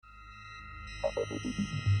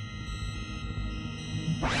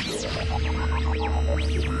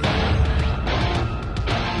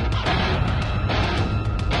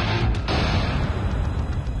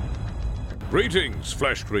Greetings,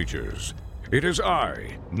 flesh creatures. It is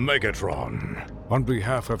I, Megatron. On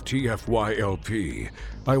behalf of TFYLP,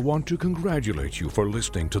 I want to congratulate you for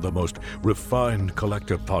listening to the most refined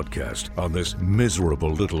collective podcast on this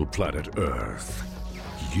miserable little planet Earth.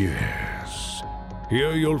 Yes.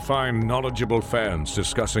 Here you'll find knowledgeable fans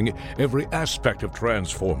discussing every aspect of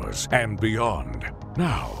Transformers and beyond.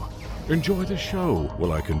 Now, enjoy the show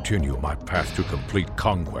while I continue my path to complete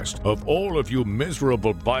conquest of all of you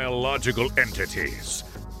miserable biological entities.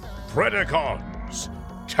 Predacons,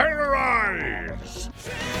 terrorize!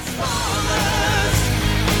 Transformers,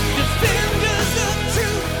 defenders of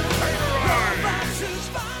truth,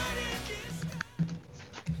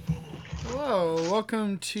 Hello,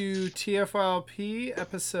 welcome to TFYLP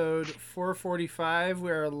episode 445. We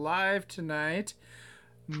are live tonight,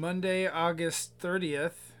 Monday, August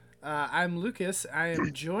 30th. I'm Lucas. I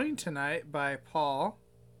am joined tonight by Paul.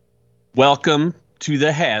 Welcome to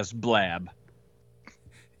the Hasblab.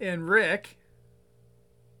 And Rick.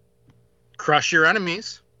 Crush your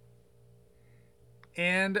enemies.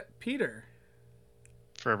 And Peter.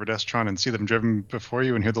 Forever Destron and see them driven before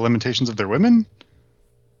you and hear the limitations of their women?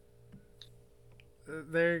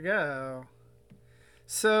 There you go.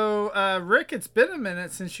 So, Rick, it's been a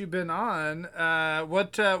minute since you've been on.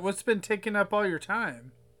 What's been taking up all your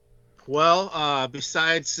time? Well,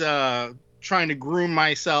 besides trying to groom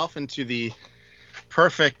myself into the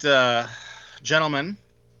perfect gentleman,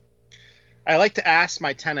 I like to ask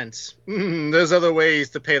my tenants, there's other ways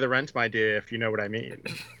to pay the rent, my dear, if you know what I mean.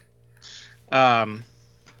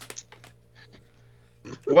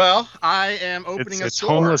 Well, I am opening a store. It's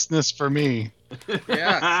homelessness for me.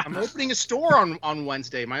 Yeah, I'm opening a store on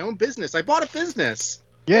Wednesday, my own business. I bought a business.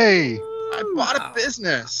 Yay! I bought a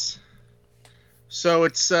business. So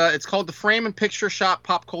it's called the Frame and Picture Shop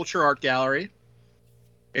Pop Culture Art Gallery.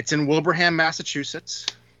 It's in Wilbraham, Massachusetts.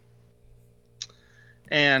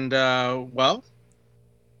 And, well,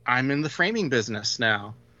 I'm in the framing business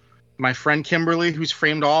now. My friend Kimberly, who's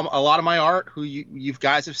framed a lot of my art, who you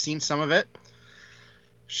guys have seen some of it,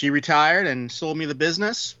 she retired and sold me the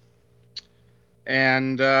business.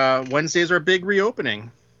 And Wednesdays are a big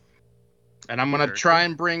reopening. And I'm going to try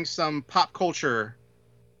and bring some pop culture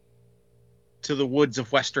to the woods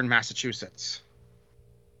of Western Massachusetts.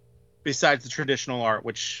 Besides the traditional art,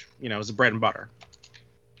 which, is the bread and butter.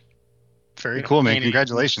 Very cool, man.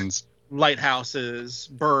 Congratulations. Lighthouses,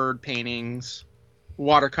 bird paintings,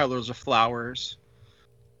 watercolors of flowers.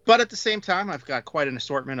 But at the same time, I've got quite an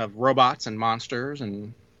assortment of robots and monsters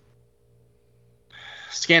and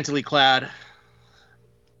scantily clad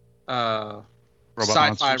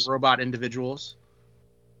sci-fi robot individuals.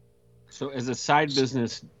 So as a side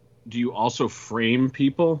business, do you also frame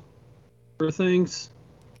people for things?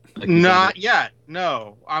 Like, Not yet.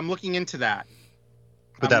 No, I'm looking into that.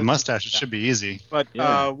 With that mustache, it should be easy. But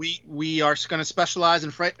yeah. We are going to specialize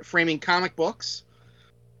in framing comic books.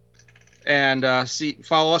 And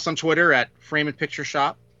follow us on Twitter at Frame and Picture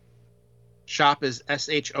Shop. Shop is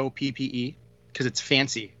SHOPPE because it's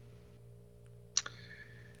fancy.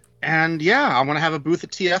 And yeah, I want to have a booth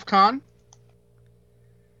at TFCon.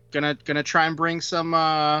 Gonna try and bring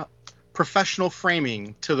some professional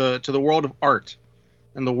framing to the world of art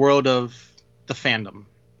and the world of the fandom.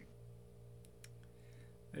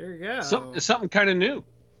 There you go. It's something kind of new,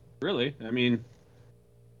 really. I mean,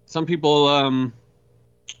 some people, a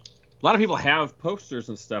lot of people have posters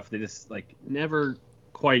and stuff. They just never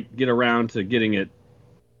quite get around to getting it,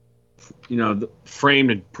 framed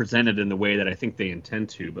and presented in the way that I think they intend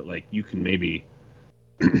to. But you can maybe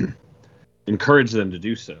encourage them to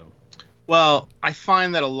do so. Well, I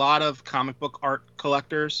find that a lot of comic book art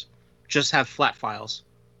collectors just have flat files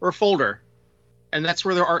or a folder, and that's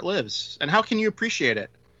where their art lives. And how can you appreciate it?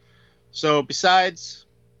 So besides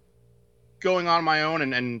going on my own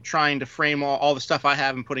and trying to frame all the stuff I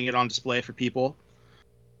have and putting it on display for people,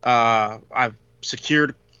 I've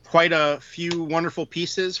secured quite a few wonderful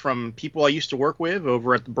pieces from people I used to work with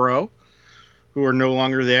over at the Bro, who are no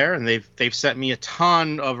longer there, and they've sent me a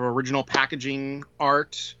ton of original packaging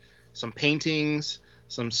art, some paintings,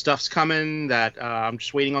 some stuff's coming that I'm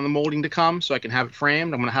just waiting on the molding to come so I can have it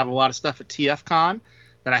framed. I'm going to have a lot of stuff at TFCon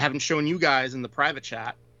that I haven't shown you guys in the private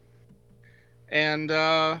chat. And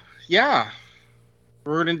yeah,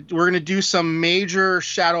 we're gonna do some major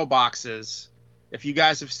shadow boxes. If you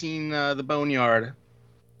guys have seen the Boneyard,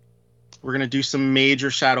 we're gonna do some major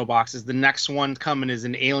shadow boxes. The next one coming is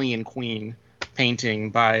an Alien Queen painting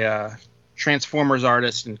by Transformers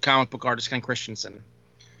artist and comic book artist Ken Christensen.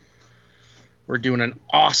 We're doing an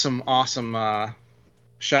awesome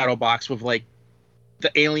shadow box with like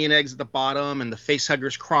the alien eggs at the bottom and the face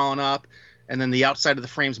huggers crawling up, and then the outside of the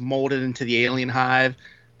frame's molded into the alien hive,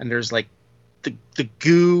 and there's like the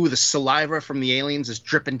goo, the saliva from the aliens is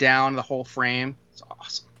dripping down the whole frame. It's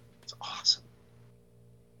awesome. It's awesome.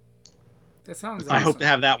 That sounds I hope awesome. to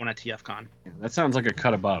have that one at TFCon. Yeah, that sounds like a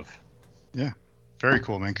cut above. Yeah. Very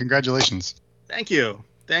cool, man. Congratulations. Thank you.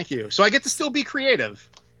 So I get to still be creative,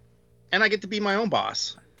 and I get to be my own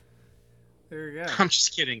boss. There you go. I'm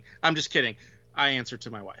just kidding. I answer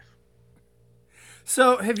to my wife.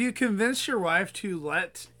 So, have you convinced your wife to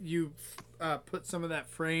let you put some of that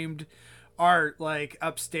framed art like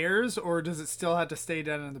upstairs, or does it still have to stay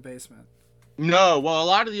down in the basement? No, well, a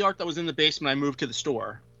lot of the art that was in the basement I moved to the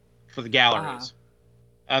store for the galleries.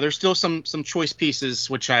 There's still some choice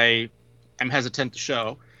pieces which I am hesitant to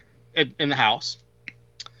show in the house.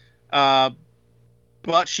 But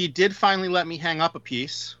she did finally let me hang up a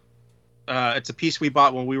piece. It's a piece we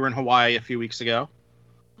bought when we were in Hawaii a few weeks ago.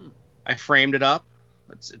 I framed it up.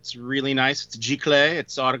 It's really nice. It's G-Clay.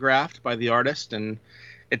 It's autographed by the artist, and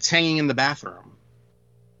it's hanging in the bathroom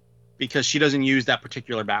because she doesn't use that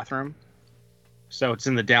particular bathroom. So it's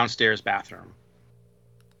in the downstairs bathroom.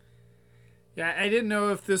 Yeah, I didn't know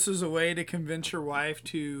if this was a way to convince your wife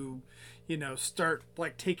to, start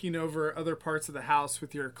like taking over other parts of the house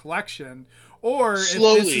with your collection, or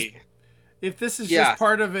Slowly. if this is Yeah. just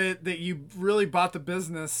part of it that you really bought the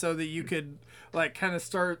business so that you could like kind of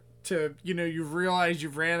start to, you've realized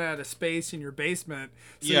you've ran out of space in your basement,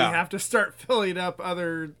 so Yeah. you have to start filling up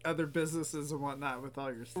other businesses and whatnot with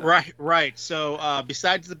all your stuff. Right. So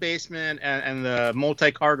besides the basement and the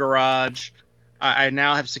multi-car garage, I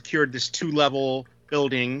now have secured this 2-level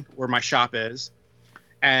building where my shop is.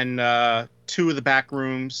 And 2 of the back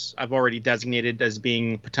rooms I've already designated as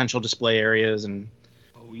being potential display areas. And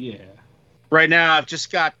Oh yeah. right now I've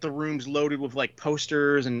just got the rooms loaded with like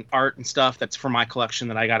posters and art and stuff that's for my collection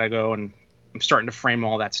that I gotta go, and I'm starting to frame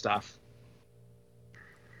all that stuff.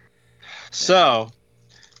 So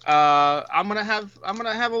I'm gonna have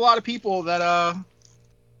a lot of people that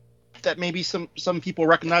maybe some people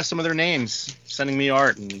recognize some of their names sending me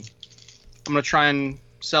art, and I'm gonna try and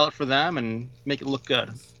sell it for them and make it look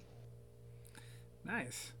good.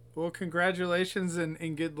 Nice. Well, congratulations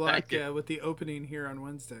and good luck Thank you. with the opening here on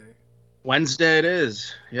Wednesday. Wednesday it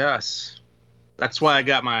is. Yes. That's why I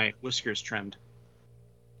got my whiskers trimmed.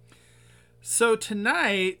 So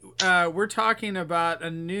tonight, we're talking about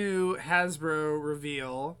a new Hasbro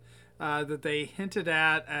reveal that they hinted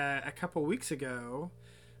at a couple weeks ago.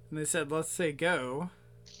 And they said, let's say go.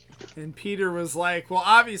 And Peter was like, well,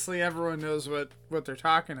 obviously everyone knows what they're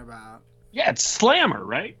talking about. Yeah, it's Slammer,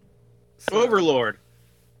 right? So- Overlord.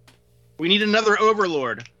 We need another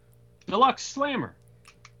Overlord. Deluxe Slammer.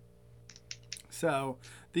 So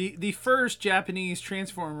the first Japanese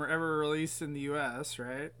Transformer ever released in the U.S.,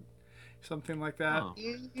 right? Something like that. Oh.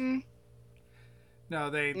 No,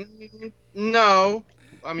 they No.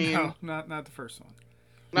 I mean, no, not the first one.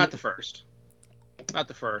 not the first. Not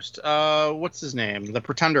the first. What's his name? The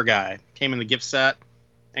Pretender guy came in the gift set,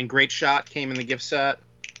 and Great Shot came in the gift set.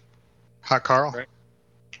 Hot Carl. Right.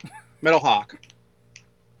 Metal Hawk.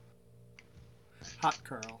 Hot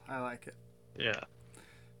Carl, I like it. Yeah.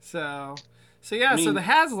 So yeah, I so mean- the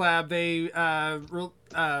HasLab they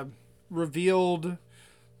revealed,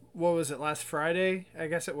 what was it, last Friday? I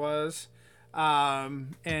guess it was,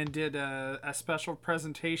 and did a special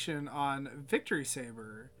presentation on Victory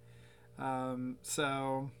Saber.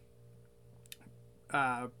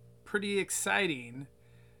 Pretty exciting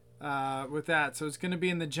with that. So it's going to be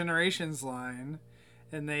in the Generations line,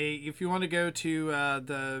 and if you want to go to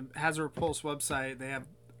the Hasbro Pulse website,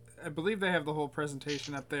 I believe they have the whole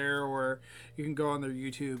presentation up there, or you can go on their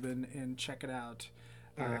YouTube and check it out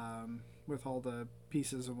with all the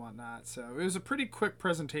pieces and whatnot. So it was a pretty quick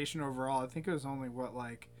presentation overall. I think it was only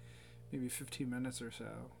maybe 15 minutes or so.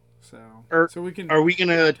 So we can. Are we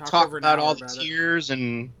gonna Talk talk over an about hour all the about it. tiers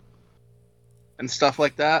and stuff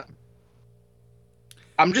like that?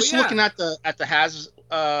 I'm just Well, yeah. looking at the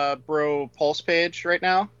Hasbro Pulse page right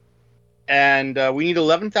now, and we need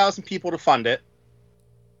 11,000 people to fund it.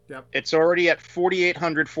 Yep. It's already at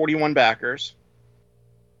 4,841 backers.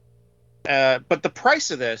 But the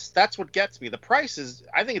price of this—that's what gets me. The price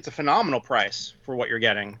I think it's a phenomenal price for what you're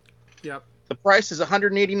getting. Yep. The price is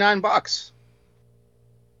 $189.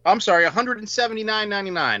 I'm sorry,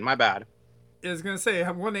 $179.99. My bad. I was gonna say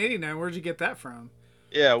 $189. Where'd you get that from?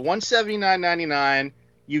 Yeah, $179.99.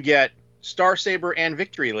 You get Star Saber and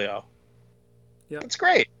Victory Leo. Yep. It's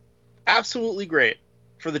great. Absolutely great.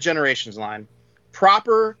 for the Generations line.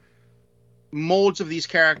 Proper molds of these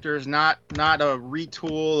characters, not a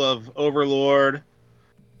retool of Overlord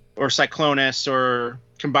or Cyclonus or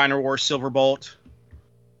Combiner War Silverbolt.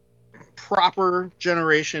 Proper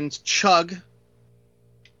Generations Chug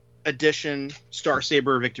edition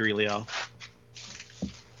Starsaber Victory Leo.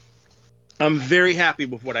 I'm very happy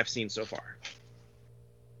with what I've seen so far.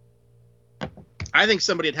 I think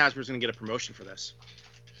somebody at Hasbro is going to get a promotion for this.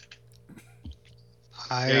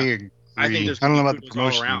 I Yeah. agree. I think there's I don't know gonna about be the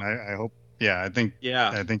kudos all promotion. around. I hope. Yeah, Yeah.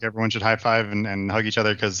 I think everyone should high five and hug each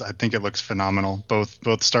other because I think it looks phenomenal. Both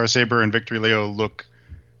Starsaber and Victory Leo look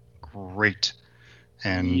great.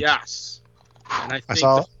 And Yes. And I think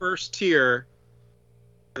saw the first tier,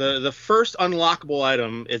 the first unlockable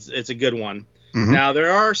item it's a good one. Mhm. Now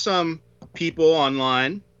there are some people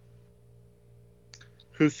online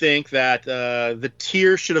who think that the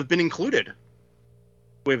tier should have been included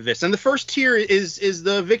with this. And the first tier is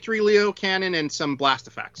the Victory Leo cannon and some blast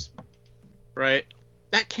effects. Right?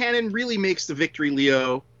 That cannon really makes the Victory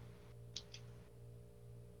Leo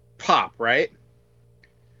pop, right?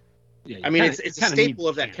 Yeah, I mean, it's a staple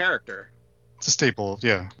of that character. it's a staple.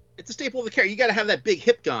 Yeah. It's a staple of the character. You got to have that big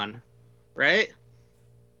hip gun, right?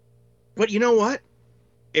 But you know what?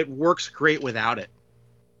 It works great without it.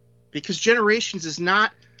 Because Generations is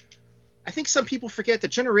not... I think some people forget that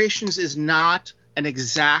Generations is not an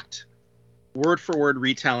exact word-for-word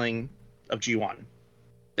retelling of G1.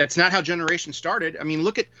 That's not how Generations started. I mean,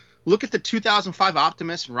 look at the 2005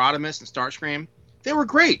 Optimus and Rodimus and Starscream. They were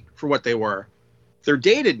great for what they were. They're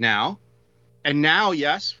dated now. And now,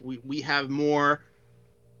 yes, we have more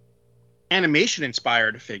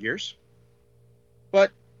animation-inspired figures.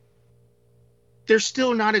 But they're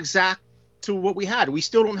still not exact to what we had. We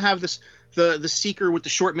still don't have this the Seeker with the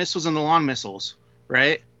short missiles and the long missiles,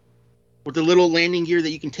 right? With the little landing gear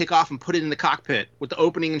that you can take off and put it in the cockpit, with the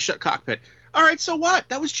opening and shut cockpit. All right, so what?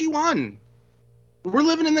 That was G1. We're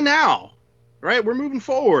living in the now, right? We're moving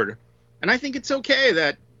forward. And I think it's okay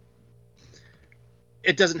that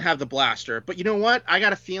it doesn't have the blaster. But you know what? I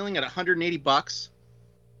got a feeling at $180,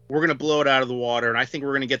 we're going to blow it out of the water, and I think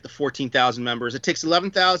we're going to get the 14,000 members. It takes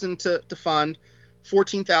 11,000 to fund,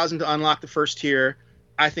 14,000 to unlock the first tier.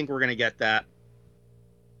 I think we're going to get that.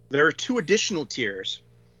 There are 2 additional tiers.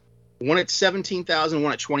 One at 17,000,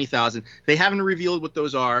 one at 20,000. They haven't revealed what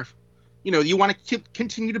those are. You know, you want to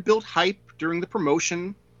continue to build hype during the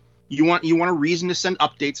promotion. You want a reason to send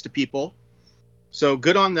updates to people. So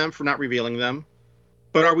good on them for not revealing them.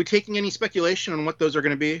 But are we taking any speculation on what those are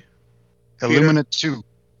going to be? Illumina 2.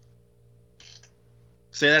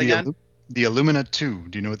 Say that again? The Illumina 2.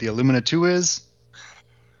 Do you know what the Illumina 2 is?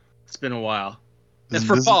 It's been a while. That's This-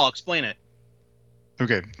 for this- Paul. Explain it.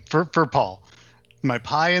 Okay, for Paul, my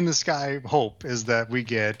pie in the sky hope is that we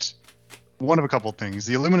get one of a couple things.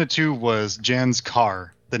 The Illumina 2 was Jan's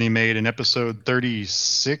car that he made in episode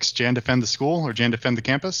 36, Jan Defend the School, or Jan Defend the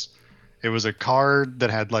Campus. It was a car that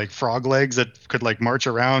had like frog legs that could like march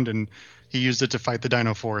around, and he used it to fight the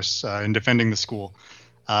Dino Force in defending the school.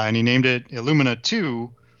 And he named it Illumina 2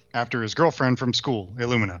 after his girlfriend from school,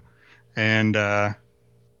 Illumina. And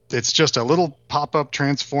it's just a little pop-up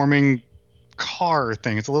transforming car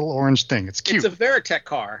thing. It's a little orange thing. It's cute. It's a Veritech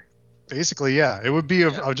car. Basically, yeah. It would be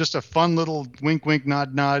just a fun little wink, wink,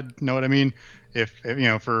 nod, nod. Know what I mean? If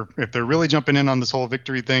they're really jumping in on this whole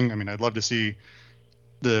victory thing, I mean, I'd love to see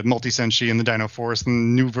the Multi-Senshi and the Dino Force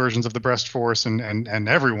and new versions of the Breast Force and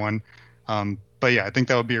everyone. But yeah, I think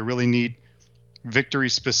that would be a really neat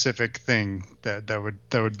victory-specific thing that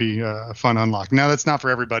would be a fun unlock. Now, that's not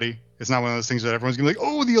for everybody. It's not one of those things that everyone's gonna be like,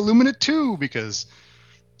 oh, the Illumina 2, because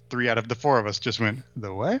 3 out of the 4 of us just went,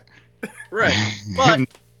 the what? Right. But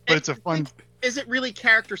but it's a fun. Is it really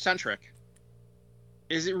character centric?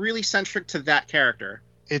 Is it really centric to that character?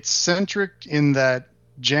 It's centric in that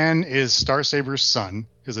Jan is Starsaber's son,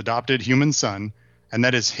 his adopted human son, and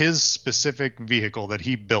that is his specific vehicle that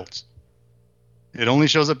he built. It only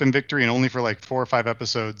shows up in Victory and only for like 4 or 5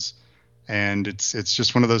 episodes, and it's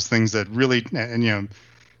just one of those things that really, and you know,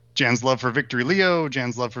 Jan's love for Victory Leo,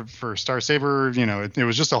 Jan's love for Starsaber, you know, it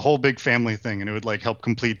was just a whole big family thing, and it would like help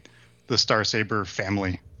complete the Starsaber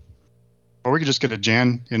family. Or we could just get a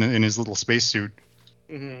Jan in his little spacesuit.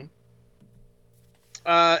 Mm-hmm.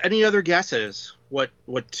 Any other guesses? What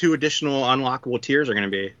 2 additional unlockable tiers are going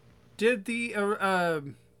to be? Did the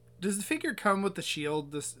does the figure come with the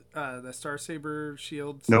shield? The Starsaber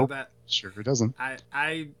shield? So Nope. that Sure, it doesn't.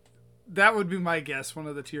 I that would be my guess. One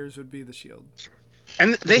of the tiers would be the shield.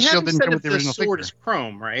 And they The shield haven't didn't said come if with the the original sword figure. is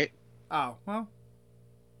chrome, right? Oh well.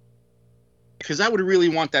 Because I would really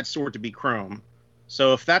want that sword to be chrome.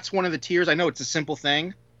 So if that's one of the tiers, I know it's a simple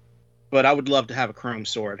thing, but I would love to have a chrome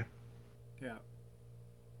sword. Yeah.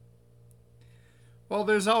 Well,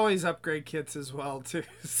 there's always upgrade kits as well too.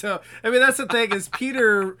 So I mean, that's the thing is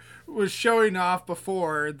Peter was showing off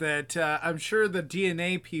before that I'm sure the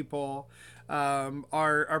DNA people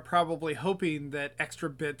are probably hoping that extra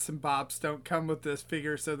bits and bops don't come with this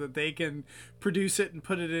figure so that they can produce it and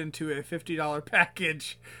put it into a $50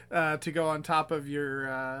 package to go on top of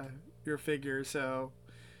your figure. So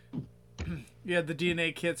you had the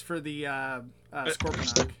DNA kits for the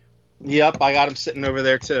Scorponok. Yep, I got him sitting over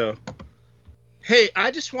there too. Hey, I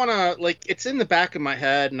just want to, like, it's in the back of my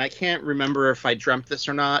head, and I can't remember if I dreamt this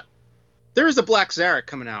or not. There is a Black Zarek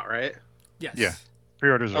coming out, right? Yes. Yeah.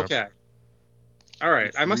 Pre-orders are Okay. up. All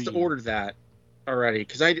right, I must have ordered that already,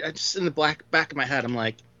 because I just, in the back of my head, I'm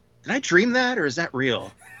like, did I dream that, or is that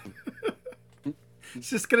real? It's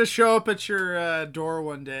just gonna show up at your door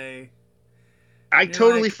one day. I You're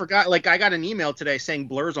totally like- forgot. Like, I got an email today saying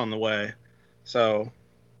Blur's on the way. So,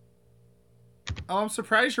 Oh, I'm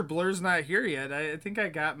surprised your Blur's not here yet. I think I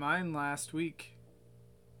got mine last week.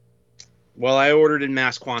 well, I ordered in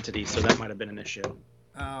mass quantity, so that might have been an issue.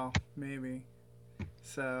 Oh, maybe.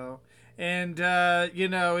 So, and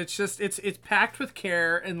it's just it's packed with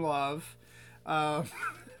care and love,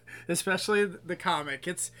 especially the comic.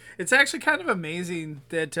 It's actually kind of amazing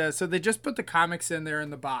that so they just put the comics in there in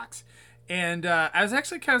the box, and I was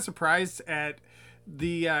actually kind of surprised at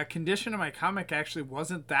the condition of my comic. Actually,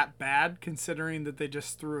 wasn't that bad considering that they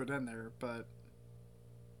just threw it in there. But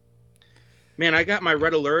Man, I got my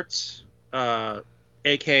red alerts,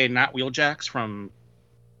 aka not Wheeljacks, from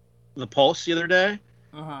the Pulse the other day.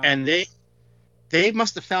 And they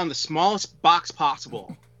must have found the smallest box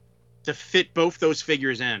possible to fit both those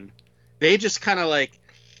figures in. They just kind of like,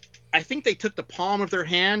 I think they took the palm of their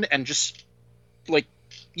hand and just like,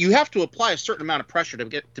 you have to apply a certain amount of pressure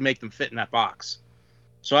to make them fit in that box.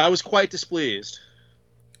 So I was quite displeased.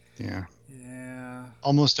 Yeah. yeah,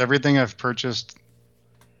 Almost everything I've purchased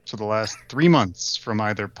for the last 3 months from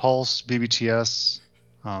either Pulse, BBTS,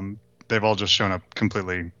 they've all just shown up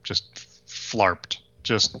completely just flarped.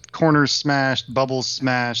 Just corners smashed, bubbles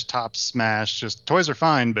smashed, tops smashed. Just toys are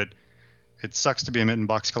fine, but it sucks to be a mitten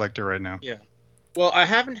box collector right now. Yeah. Well, I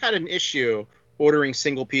haven't had an issue ordering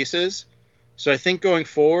single pieces. So I think going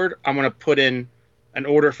forward, I'm going to put in an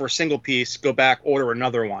order for a single piece, go back, order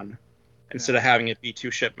another one, instead of having it be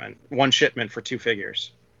one shipment for 2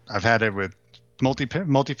 figures. I've had it with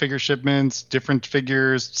multi-figure shipments, different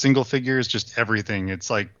figures, single figures, just everything. It's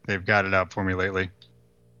like they've got it out for me lately.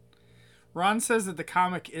 Ron says that the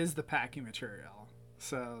comic is the packing material.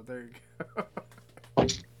 So there you go.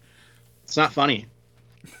 It's not funny.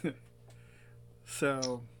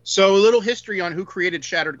 So So a little history on who created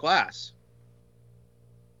Shattered Glass.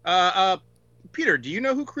 Peter, do you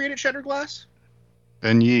know who created Shattered Glass?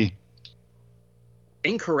 Ben Yee.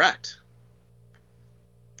 Incorrect.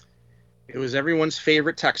 It was everyone's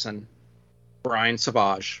favorite Texan, Brian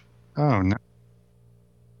Savage. Oh, no.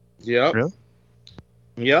 Yep. Really?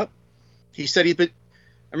 Yep. He said I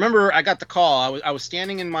remember I got the call. I was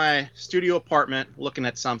standing in my studio apartment looking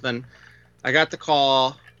at something. I got the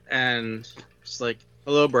call and it's like,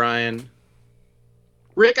 hello, Brian.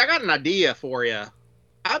 Rick, I got an idea for you.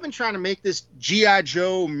 I've been trying to make this G.I.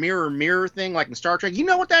 Joe mirror thing like in Star Trek. You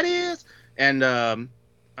know what that is? And I'm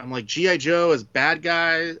like, G.I. Joe as bad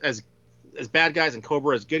guys, as bad guys, and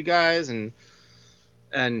Cobra as good guys.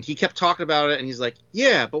 And he kept talking about it, and he's like,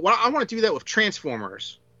 yeah, but I want to do that with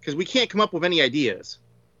Transformers because we can't come up with any ideas.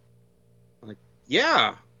 I'm like,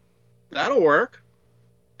 yeah, that'll work.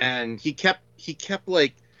 And he kept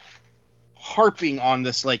like harping on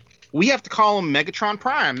this, like, we have to call him Megatron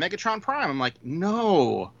Prime. I'm like,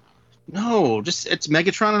 no, just it's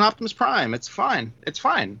Megatron and Optimus Prime. It's fine.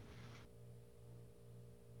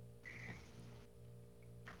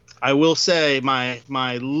 I will say my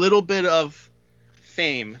little bit of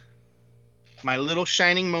fame, my little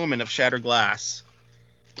shining moment of Shattered Glass,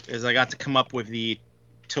 is I got to come up with the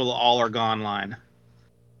Till All Are Gone line.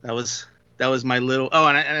 That was my little. Oh,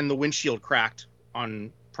 and the windshield cracked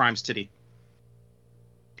on Prime's titty.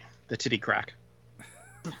 The titty crack.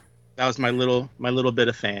 That was my little bit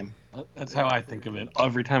of fame. That's how I think of it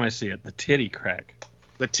every time I see it. The titty crack.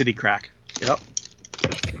 The titty crack. Yep.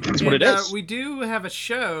 That's what it is. We do have a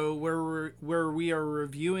show where we are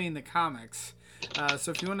reviewing the comics. So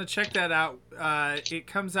if you want to check that out, it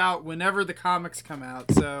comes out whenever the comics come out.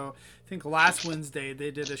 So I think last Wednesday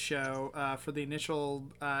they did a show for the initial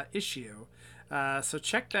issue. So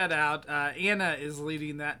check that out. Anna is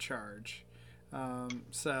leading that charge.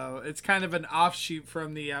 So it's kind of an offshoot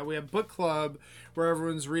from the we have book club where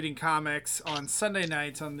everyone's reading comics on Sunday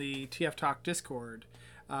nights on the TF Talk Discord.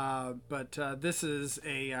 But this is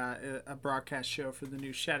a broadcast show for the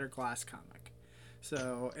new Shattered Glass comic.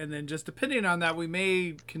 So, and then just depending on that, we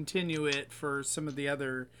may continue it for some of the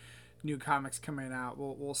other new comics coming out.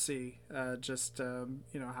 We'll see. Just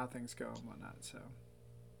how things go and whatnot. So.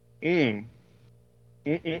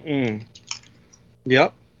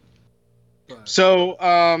 Yep. But,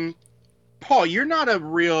 So, Paul, you're not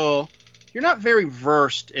very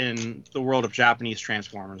versed in the world of Japanese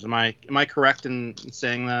Transformers. Am I correct in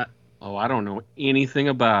saying that? Oh, I don't know anything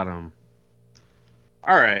about them.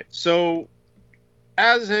 All right. So,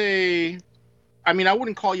 I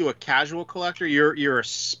wouldn't call you a casual collector. You're a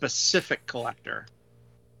specific collector,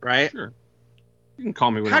 right? Sure. You can call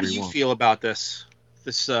me whatever How do you you want. feel about this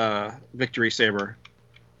Victory Saber?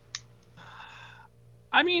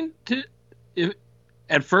 I mean,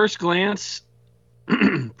 at first glance,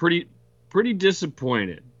 pretty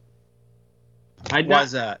disappointed. Why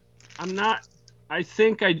is that? I'm not. I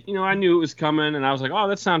think I knew it was coming, and I was like, oh,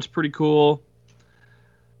 that sounds pretty cool.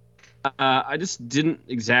 I just didn't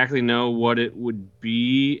exactly know what it would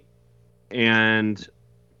be, and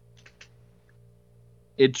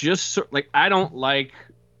it just I don't like.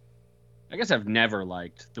 I guess I've never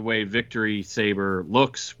liked the way Victory Saber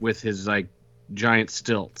looks with his giant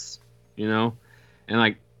stilts, and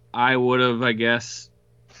I would have, I guess,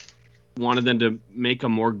 wanted them to make a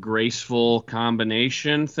more graceful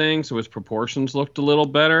combination thing so his proportions looked a little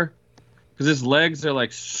better, because his legs are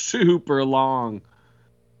super long,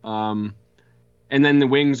 and then the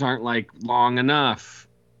wings aren't long enough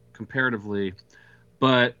comparatively.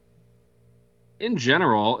 But in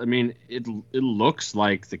general, I mean, it looks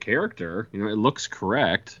like the character, it looks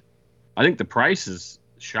correct. I think the price is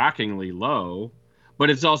shockingly low, but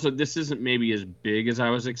it's also, this isn't maybe as big as I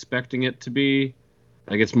was expecting it to be.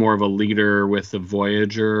 It's more of a leader with the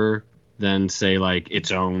Voyager than, say,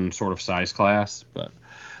 its own sort of size class. But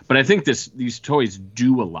I think these toys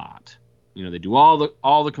do a lot. They do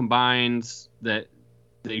all the combines that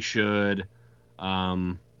they should.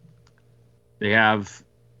 They have,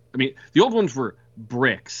 I mean, the old ones were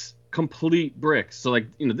bricks, complete bricks. So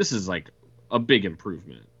this is a big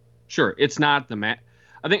improvement. Sure, it's not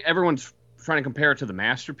I think everyone's trying to compare it to the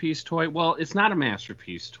Masterpiece toy. Well, it's not a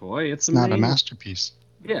Masterpiece toy. It's not a masterpiece.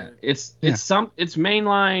 Yeah, it's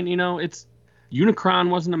mainline. It's Unicron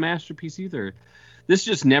wasn't a Masterpiece either. This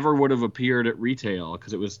just never would have appeared at retail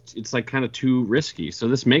because it's kind of too risky. So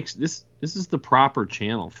this is the proper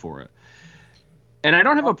channel for it. And I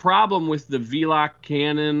don't have a problem with the V-Lock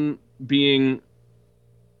cannon being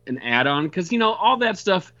an add-on, because all that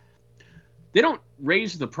stuff, they don't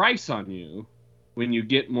raise the price on you when you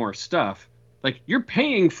get more stuff. You're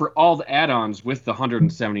paying for all the add-ons with the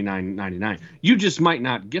 $179.99. You just might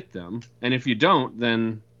not get them, and if you don't,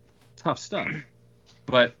 then tough stuff.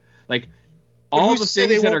 But all the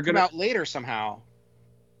things that are going to come out later somehow.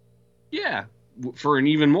 Yeah, for an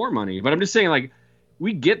even more money. But I'm just saying,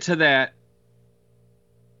 we get to that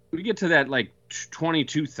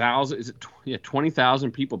 22,000, is it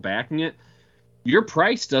 20,000 people backing it? Your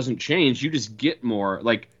price doesn't change. You just get more.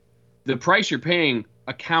 The price you're paying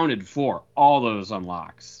accounted for all those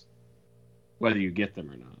unlocks, whether you get them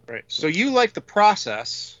or not. Right. So you like the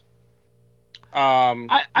process. I'm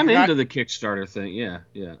into the Kickstarter thing. Yeah.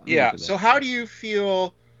 Yeah. So how do you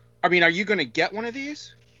feel? I mean, are you going to get one of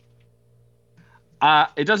these?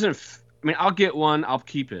 It doesn't. I'll get one. I'll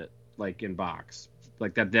keep it in box.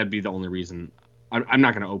 That'd be the only reason. I'm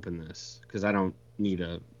not going to open this because I don't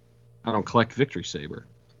collect Victory Saber.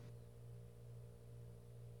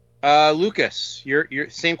 Lucas, your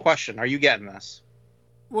same question. Are you getting this?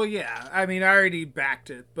 Well, yeah. I already backed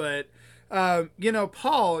it, but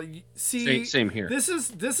Paul, see, same here. This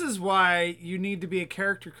is why you need to be a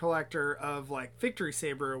character collector of Victory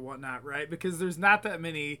Saber and whatnot, right? Because there's not that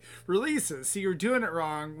many releases. So you're doing it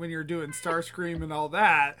wrong when you're doing Starscream and all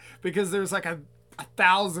that, because there's a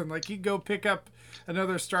 1,000. You go pick up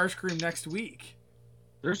another Starscream next week.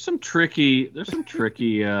 There's some tricky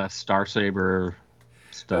Star Saber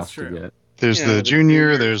stuff to get. There's the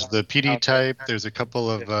Junior, there's the PD type, there's a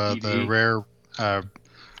couple of the rare,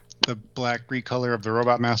 the black recolor of the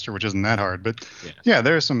Robot Master, which isn't that hard, but yeah,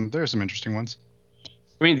 there's some interesting ones.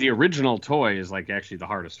 The original toy is actually the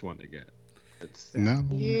hardest one to get. No,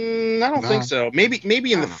 I don't think so.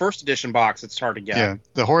 Maybe in the first edition box it's hard to get. Yeah,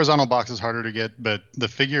 the horizontal box is harder to get, but the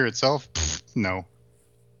figure itself, no.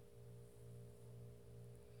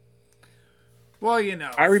 Well,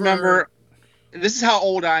 I remember. This is how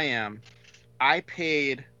old I am. I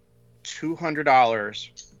paid $200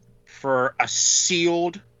 for a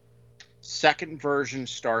sealed second version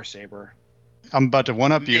Star Saber. I'm about to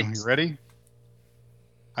one-up you. You ready?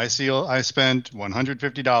 I spent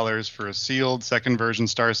 $150 for a sealed second version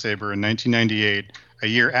Star Saber in 1998, a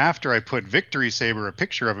year after I put Victory Saber, a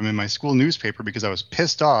picture of him, in my school newspaper because I was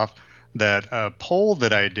pissed off that a poll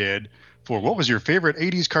that I did for what was your favorite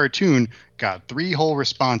 80s cartoon got 3 whole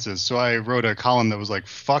responses. So I wrote a column that was like,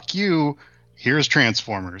 fuck you, here's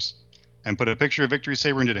Transformers, and put a picture of Victory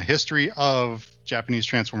Saber and did a history of Japanese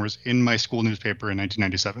Transformers in my school newspaper in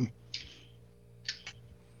 1997.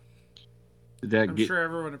 I'm sure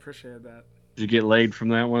everyone appreciated that. Did you get laid from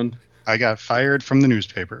that one? I got fired from the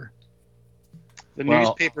newspaper. The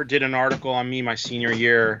newspaper did an article on me my senior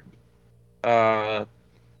year.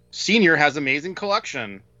 Senior has amazing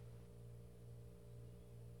collection.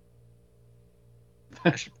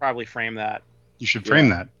 I should probably frame that. You should frame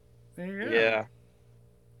that. There you go. Yeah.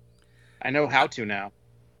 I know how to now.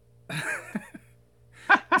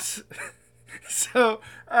 So,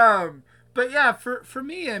 but yeah, for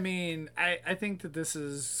me, I mean, I think that this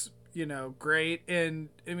is, great. And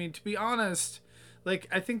I mean, to be honest, like,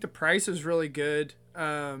 I think the price is really good.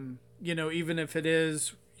 Even if it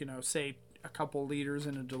is, say a couple liters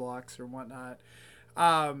in a deluxe or whatnot.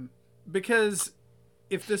 Because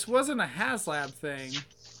if this wasn't a HasLab thing,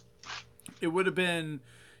 it would have been,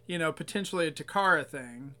 potentially a Takara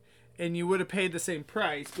thing, and you would have paid the same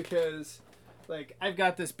price because, like, I've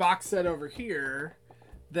got this box set over here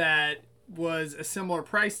that was a similar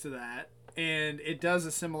price to that, and it does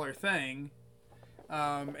a similar thing,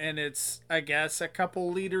 and it's, I guess, a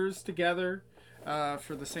couple liters together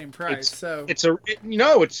for the same price. It's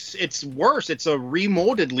worse. It's a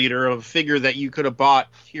remolded liter of a figure that you could have bought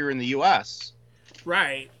here in the U.S.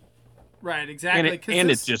 Right, exactly.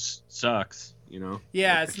 And it just sucks,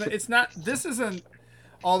 Yeah, it's not. This isn't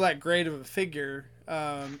all that great of a figure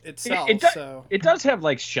itself. It does have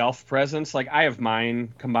like shelf presence. Like I have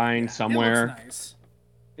mine combined somewhere. It looks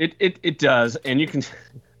nice. It does, and you can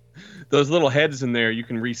those little heads in there you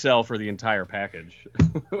can resell for the entire package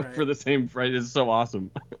for the same price. It's so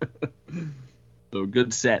awesome. So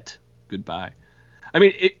good set, goodbye. I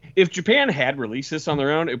mean, if Japan had released this on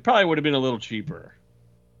their own, it probably would have been a little cheaper.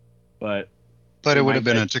 But it would have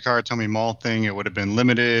been a Takara Tomy Mall thing. It would have been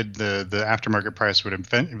limited. The aftermarket price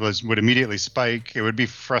would immediately spike. It would be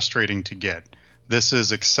frustrating to get. This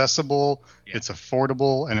is accessible. Yeah. It's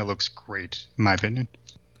affordable, and it looks great, in my opinion.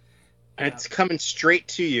 And it's coming straight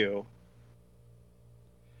to you.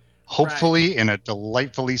 Hopefully in a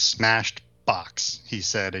delightfully smashed box, he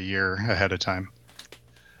said a year ahead of time.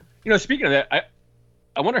 Speaking of that,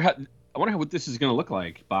 I wonder how what this is going to look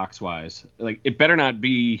like box-wise. Like, it better not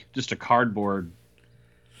be just a cardboard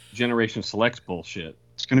Generation Selects bullshit.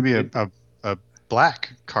 It's going to be a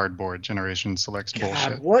black cardboard Generation Selects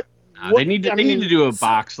bullshit. What? They need to do a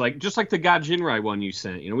box just like the God Jinrai one you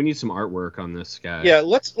sent. We need some artwork on this guy. Yeah,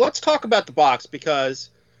 let's talk about the box, because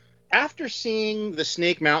after seeing the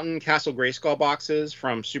Snake Mountain Castle Grayskull boxes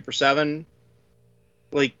from Super 7,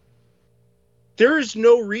 like, there is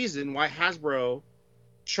no reason why Hasbro,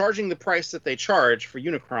 charging the price that they charge for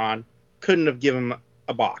Unicron, couldn't have given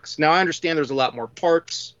a box. Now, I understand there's a lot more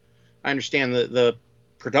parts. I understand the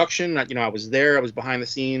production. I was there. I was behind the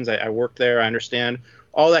scenes. I worked there. I understand.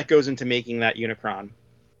 All that goes into making that Unicron.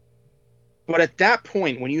 But at that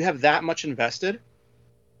point, when you have that much invested,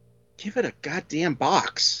 give it a goddamn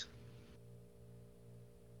box.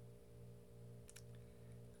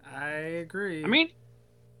 I agree. I mean,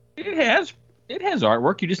 it has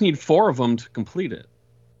artwork. You just need 4 of them to complete it.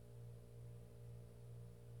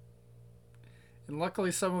 And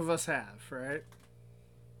luckily some of us have, right?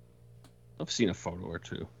 I've seen a photo or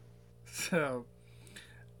two. So,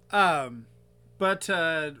 but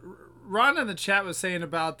Ron in the chat was saying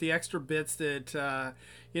about the extra bits that,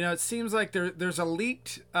 it seems like there's a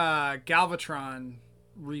leaked Galvatron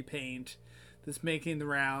repaint that's making the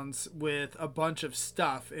rounds with a bunch of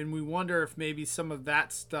stuff, and we wonder if maybe some of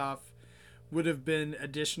that stuff would have been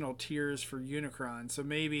additional tiers for Unicron. So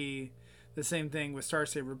maybe the same thing with Star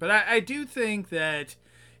Saber. But I do think that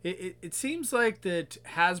it seems like that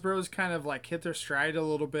Hasbro's kind of like hit their stride a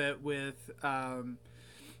little bit with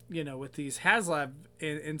with these HasLab,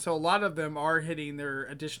 and so a lot of them are hitting their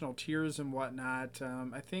additional tiers and whatnot.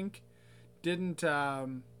 I think didn't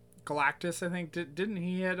Galactus, didn't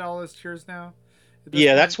he hit all his tiers now?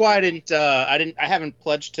 Yeah, that's why I haven't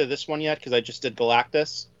pledged to this one yet, because I just did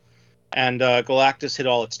Galactus, and Galactus hit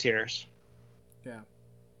all its tiers. Yeah.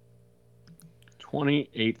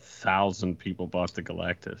 28,000 people bought the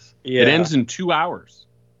Galactus. Yeah. It ends in 2 hours.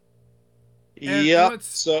 Yeah.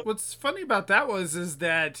 What's funny about that is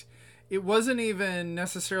that it wasn't even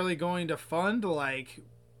necessarily going to fund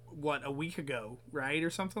a week ago, right,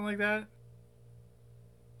 or something like that.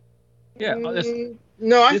 Yeah,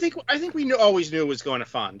 No, I think we always knew it was going to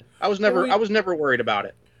fund. I was never Well, I was never worried about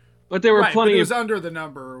it. but there were Right, but plenty it of. was under the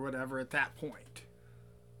number or whatever at that point.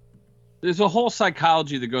 There's a whole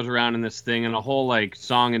psychology that goes around in this thing, and a whole like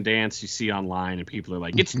song and dance you see online, and people are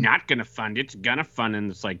like, "It's not gonna fund. It's gonna fund,"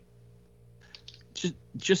 and it's like,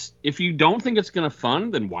 just if you don't think it's gonna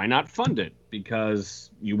fund, then why not fund it?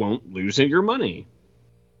 Because you won't lose your money.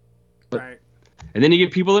 Right. And then you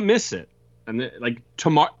get people that miss it, and then, like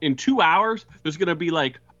tomorrow in 2 hours, there's gonna be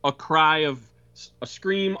like a cry of a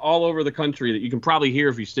scream all over the country that you can probably hear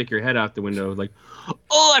if you stick your head out the window, like,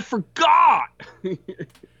 "Oh, I forgot."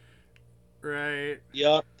 Right.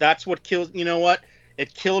 Yeah, that's what kills. You know what?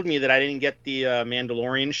 It killed me that I didn't get the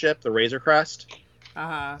Mandalorian ship, the Razor Crest.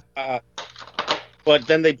 Uh-huh. But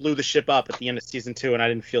then they blew the ship up at the end of season 2, and I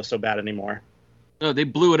didn't feel so bad anymore. No, they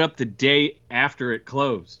blew it up the day after it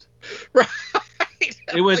closed. Right.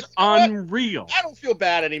 It was Like, unreal. I don't feel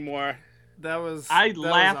bad anymore. That was I that was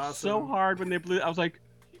laughed awesome. so hard when they blew it. I was like,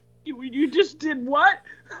 you just did what?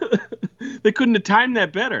 They couldn't have timed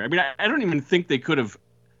that better. I mean, I don't even think they could have.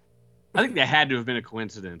 I think that had to have been a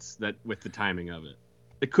coincidence that with the timing of it.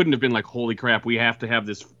 It couldn't have been like, holy crap, we have to have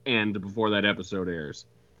this end before that episode airs.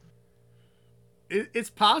 It's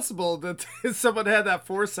possible that someone had that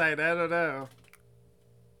foresight. I don't know.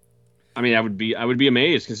 I mean, I would be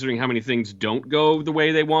amazed considering how many things don't go the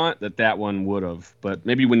way they want that one would have. But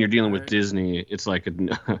maybe when you're dealing with Right. Disney, it's like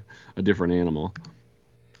a different animal.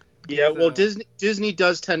 Yeah, well, Disney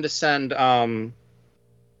does tend to send. I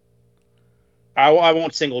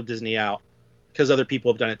won't single Disney out because other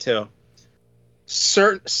people have done it too.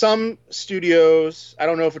 Some studios, I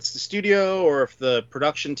don't know if it's the studio or if the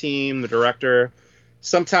production team, the director,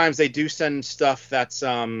 sometimes they do send stuff that's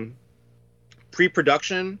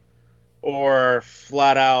pre-production or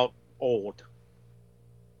flat out old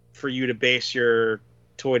for you to base your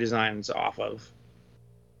toy designs off of.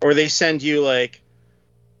 Or they send you like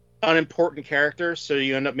unimportant characters, so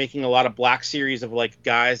you end up making a lot of black series of like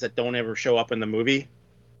guys that don't ever show up in the movie.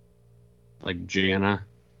 Like Jana.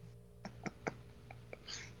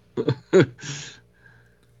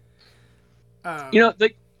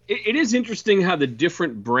 Like it is interesting how the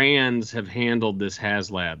different brands have handled this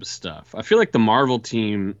HasLab stuff. I feel like the Marvel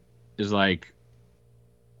team is like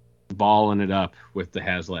balling it up with the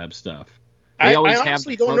HasLab stuff. I always have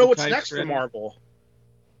honestly the don't know what's prototypes next for ready. Marvel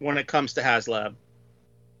when it comes to HasLab.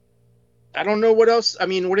 I don't know what else. I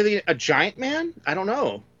mean, what are they? A Giant Man? I don't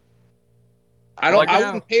know. I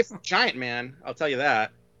wouldn't pay for Giant Man. I'll tell you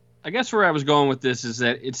that. I guess where I was going with this is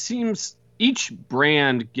that it seems each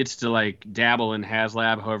brand gets to like dabble in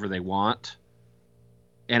HasLab however they want.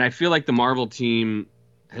 And I feel like the Marvel team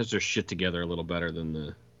has their shit together a little better than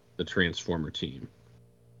the Transformer team.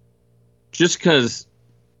 Just because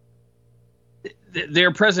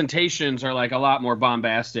their presentations are like a lot more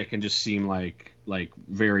bombastic and just seem like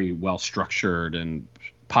very well structured and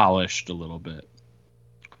polished a little bit.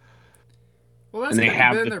 Well, that's And they kind of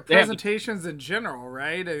have been the- their they have- presentations in general,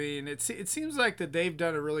 right? I mean, it seems like that they've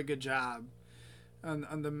done a really good job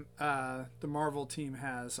on the Marvel team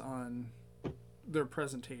has on their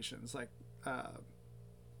presentations. Like,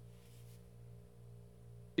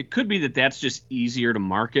 It could be that that's just easier to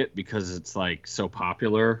market because it's like so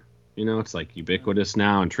popular. You know, it's like ubiquitous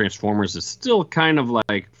now, and Transformers is still kind of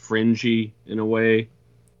like fringy in a way.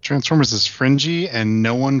 Transformers is fringy, and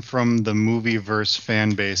no one from the movieverse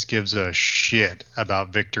fan base gives a shit about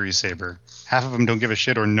Victory Saber. Half of them don't give a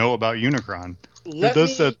shit or know about Unicron.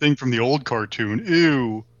 That's that thing from the old cartoon.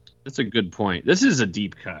 Ew. That's a good point. This is a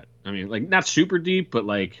deep cut. I mean, like not super deep, but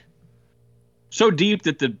like so deep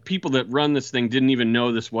that the people that run this thing didn't even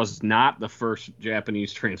know this was not the first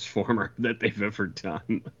Japanese Transformer that they've ever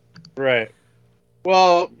done. Right.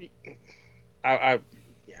 Well, yeah.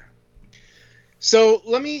 So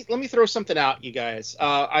let me throw something out, you guys.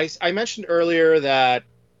 I mentioned earlier that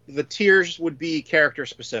the tiers would be character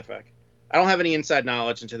specific. I don't have any inside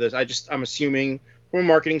knowledge into this. I'm assuming from a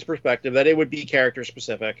marketing perspective that it would be character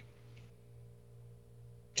specific.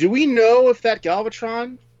 Do we know if that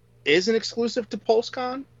Galvatron is an exclusive to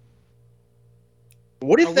PulseCon?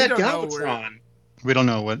 What if we that don't know Galvatron? We don't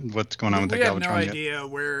know what's going on with we the have Galvatron no yet. idea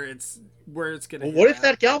where it's gonna. What hit if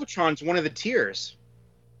that at. Galvatron's one of the tiers?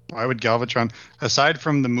 Why would Galvatron, aside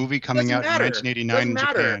from the movie coming Doesn't out matter. in 1989 Doesn't in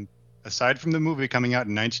matter. Japan, aside from the movie coming out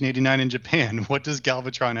in 1989 in Japan, what does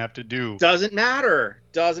Galvatron have to do? Doesn't matter.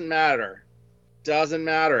 Doesn't matter. Doesn't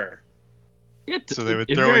matter. So they would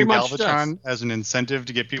It throw very in much Galvatron does. as an incentive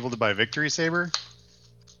to get people to buy Victory Saber?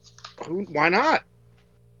 Why not?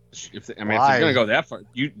 If Why? they're gonna go that far,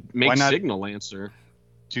 you Why make not? Signal Lancer.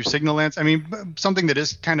 do Signal Lance. I mean, something that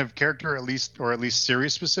is kind of character at least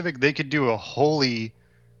series specific. They could do a Holy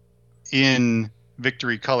in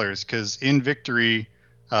Victory colors, because in Victory,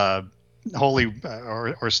 Holy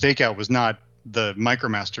or Stakeout was not the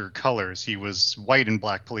Micromaster colors. He was white and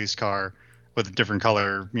black police car with a different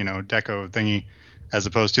color, deco thingy, as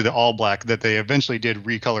opposed to the all black that they eventually did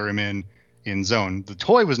recolor him in Zone. The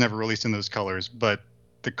toy was never released in those colors, but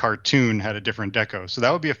the cartoon had a different deco. So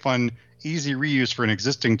that would be a fun, easy reuse for an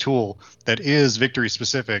existing tool that is Victory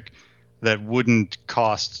specific, that wouldn't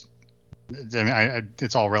cost. I mean,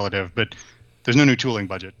 it's all relative, but there's no new tooling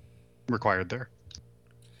budget required there.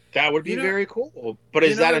 That would be You know- very cool. But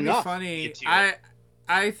is that it'd be enough? funny. Get to you?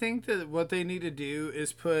 I think that what they need to do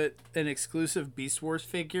is put an exclusive Beast Wars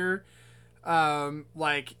figure,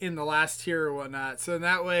 like in the last tier or whatnot. So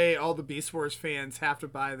that way, all the Beast Wars fans have to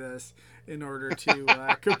buy this in order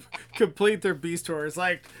to complete their Beast Wars,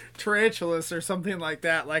 like Tarantulas or something like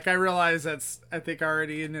that. Like, I realize that's, I think,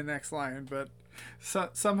 already in the next line, but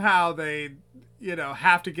somehow they,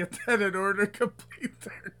 have to get that in order to complete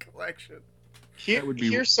their collection. That would be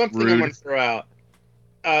Here's something rude. I'm going to throw out.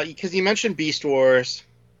 Because you mentioned Beast Wars,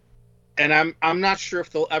 and I'm not sure if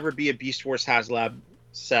there'll ever be a Beast Wars HasLab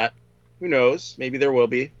set. Who knows? Maybe there will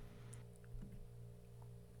be.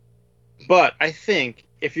 But I think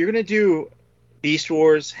if you're going to do Beast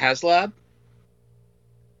Wars HasLab,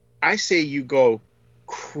 I say you go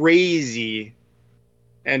crazy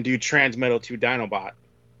and do Transmetal 2 Dinobot.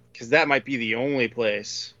 Because that might be the only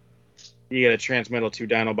place you get a Transmetal 2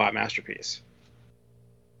 Dinobot masterpiece.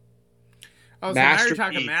 Oh, so now you're Masterpiece.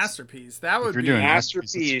 talking masterpiece. That If would you're be doing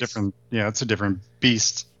Masterpiece. Masterpiece, it's different. Yeah, it's a different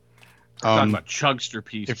beast. Talking about Chugster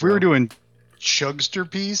piece. If we were doing Chugster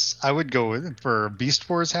piece, I would go for Beast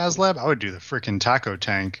Wars HasLab. I would do the freaking taco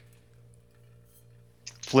tank.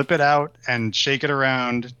 Flip it out and shake it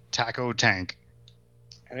around. Taco tank.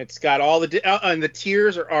 And it's got all the and the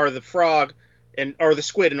tiers are the frog or the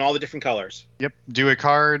squid in all the different colors. Yep. Do a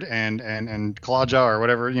card and Clawjaw or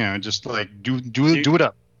whatever. Just like do it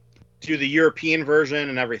up. Do the European version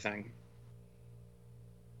and everything.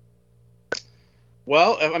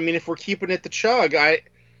 Well, I mean, if we're keeping it the chug, I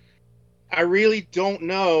really don't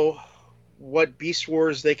know what Beast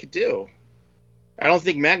Wars they could do. I don't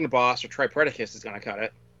think Magnaboss or Tripredacus is going to cut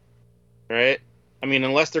it, right? I mean,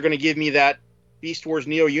 unless they're going to give me that Beast Wars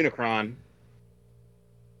Neo Unicron.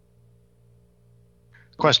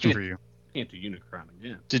 Question for you. Can't do Unicron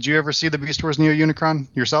again. Did you ever see the Beast Wars Neo Unicron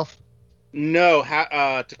yourself? No,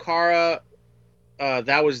 Takara,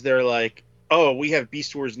 that was their like, oh, we have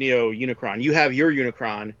Beast Wars Neo Unicron. You have your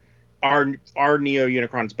Unicron. Our Neo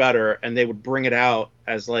Unicron's better, and they would bring it out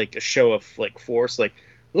as like a show of like force. Like,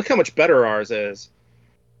 look how much better ours is.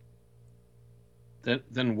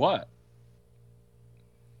 Then what?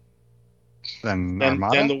 Then Than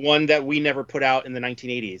Armada? the one that we never put out in the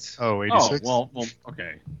 1980s. Oh, Oh, 86? well,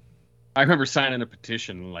 okay. I remember signing a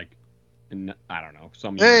petition like in, I don't know,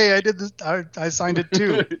 some Hey, I did this. I signed it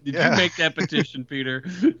too. Did Yeah. you make that petition, Peter?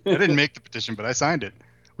 I didn't make the petition, but I signed it.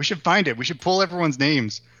 We should find it. We should pull everyone's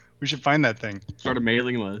names. We should find that thing. Start a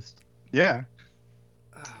mailing list. Yeah.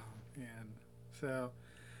 Oh man. So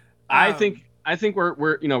I think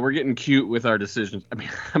we're getting cute with our decisions. I mean,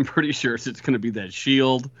 I'm pretty sure it's going to be that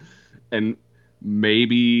shield and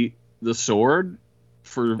maybe the sword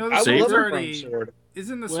for No, the I would Saber? love a Saber. chrome already- sword.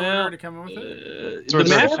 isn't the sword Well, already coming with it? Sword The is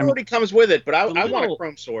Mas- sword I'm- already comes with it, but I The want a little-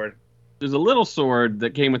 chrome sword. there's a little sword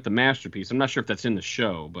that came with the masterpiece. I'm not sure if that's in the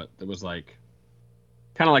show, but it was like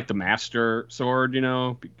kind of like the master sword, It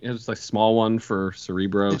was like a small one for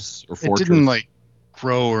Cerebros or It Fortress. didn't like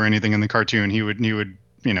grow or anything in the cartoon. He had he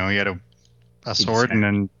had a sword had and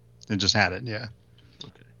then it just had it. Yeah.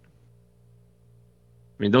 Okay.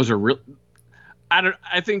 I mean, those are real.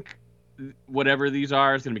 I think whatever these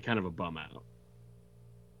are is going to be kind of a bum out.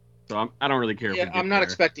 So I don't really care. Yeah, if we get I'm not there.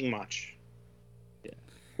 expecting much.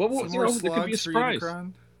 Well, Some more it could be a slugs for surprise.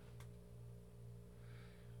 Unicron?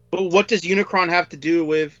 But what does Unicron have to do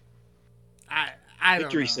with? I don't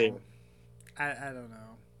Victory know. Saber. I don't know.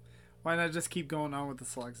 Why not just keep going on with the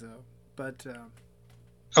slugs though? But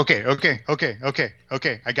Okay.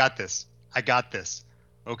 I got this.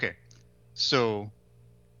 Okay. So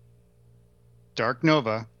Dark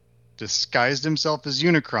Nova disguised himself as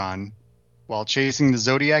Unicron while chasing the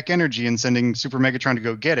Zodiac energy and sending Super Megatron to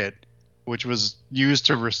go get it, which was used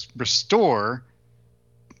to restore,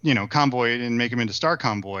 Convoy and make him into Star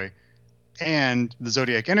Convoy. And the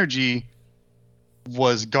Zodiac energy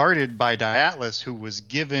was guarded by Diatlas, who was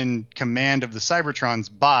given command of the Cybertrons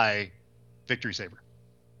by Victory Saber.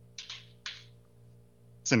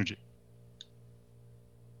 Synergy.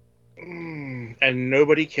 And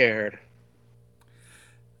nobody cared.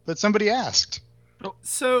 but somebody asked.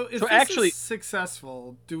 So if So this actually- is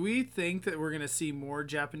successful, do we think that we're going to see more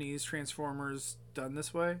Japanese Transformers done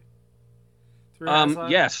this way? Through HasLab?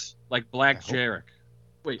 Yes, like Black I hope- Jarek.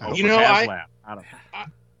 Wait, I oh, hope for You know, HasLab. I don't know.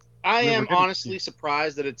 I We're am gonna- honestly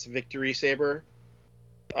surprised that it's Victory Saber.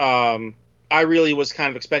 I really was kind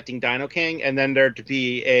of expecting Dino King and then there to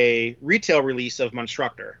be a retail release of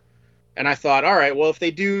Monstructor. And I thought, all right, well, if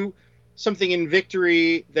they do something in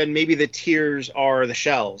Victory, then maybe the tiers are the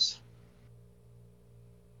shells.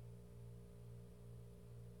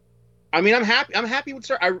 I mean, I'm happy. I'm happy with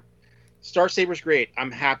Star Saber's great.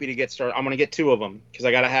 I'm happy to get Star. I'm gonna get 2 of them because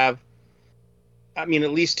I gotta have. I mean,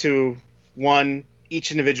 at least 2, one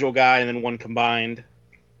each individual guy, and then 1 combined,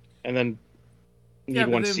 and then need Yeah,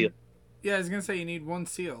 but 1 then- sealed. Yeah, I was going to say you need 1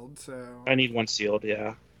 sealed, so... I need 1 sealed.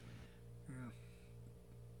 Yeah.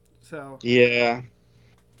 So, Yeah.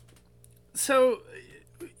 so,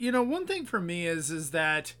 you know, one thing for me is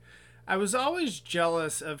that I was always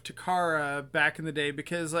jealous of Takara back in the day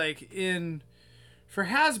because, like, for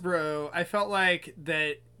Hasbro, I felt like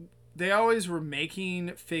that they always were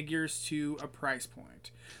making figures to a price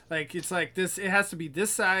point. Like, it's like this, it has to be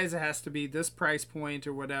this size, it has to be this price point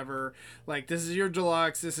or whatever. Like, this is your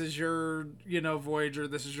Deluxe, this is your, you know, Voyager,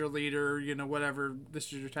 this is your Leader, you know, whatever,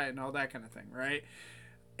 this is your Titan, all that kind of thing, right?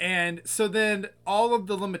 And so then all of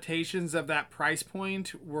the limitations of that price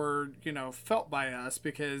point were, you know, felt by us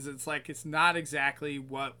because it's like it's not exactly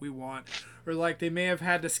what we want. Or like they may have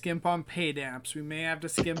had to skimp on pay damps. We may have to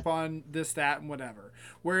skimp on this, that, and whatever.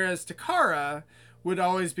 Whereas Takara would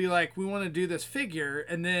always be like, we want to do this figure.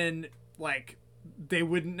 And then like they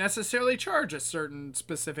wouldn't necessarily charge a certain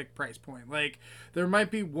specific price point. Like there might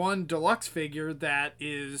be one deluxe figure that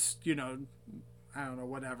is, you know, I don't know,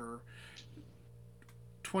 whatever,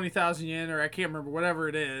 20,000 yen, or I can't remember, whatever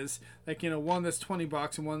it is, like, you know, one that's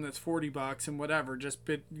 $20 and one that's $40 and whatever, just,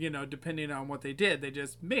 you know, depending on what they did, they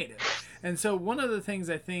just made it. And so one of the things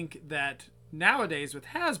I think that nowadays with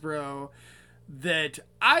Hasbro that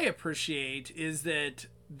I appreciate is that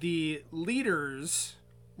the leaders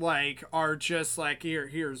like are just like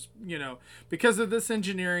here's, you know, because of this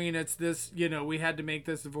engineering, it's this, you know, we had to make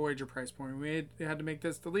this the Voyager price point, we had to make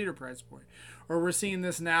this the Leader price point. Or we're seeing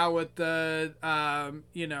this now with the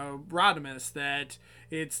you know, Rodimus, that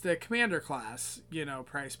it's the Commander class, you know,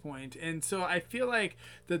 price point. And so I feel like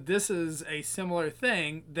that this is a similar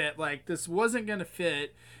thing, that like this wasn't going to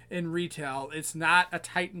fit in retail. It's not a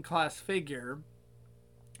Titan class figure.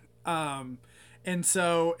 And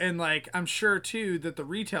so, and like, I'm sure too that the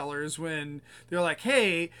retailers, when they're like,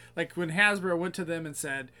 hey, like when Hasbro went to them and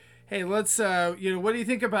said, hey, let's, you know, what do you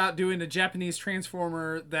think about doing a Japanese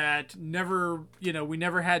Transformer that never, you know, we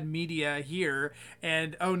never had media here,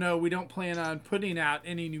 and oh no, we don't plan on putting out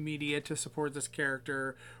any new media to support this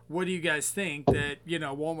character. What do you guys think? That, you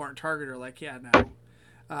know, Walmart and Target are like, yeah,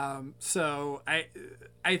 no. So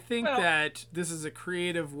I think that this is a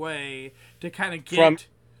creative way to kind of get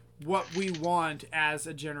what we want as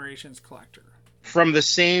a Generations collector. From the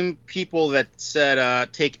same people that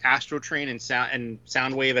said take Astro Train and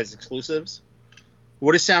Soundwave as exclusives,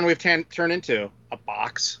 what does Soundwave turn into? A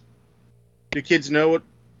box? Do kids know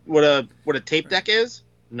what a tape deck is?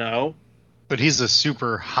 No. But he's a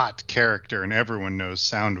super hot character, and everyone knows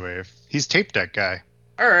Soundwave. He's tape deck guy.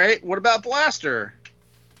 All right. What about Blaster?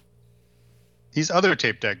 He's other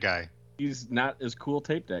tape deck guy. He's not as cool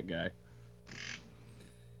tape deck guy.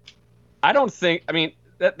 I don't think. I mean,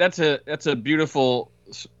 that's a beautiful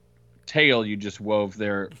tale you just wove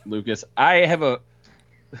there, Lucas. You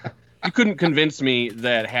couldn't convince me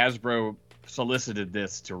that Hasbro solicited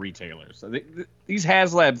this to retailers. These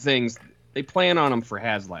HasLab things, they plan on them for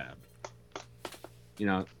HasLab. You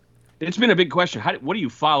know, it's been a big question. What do you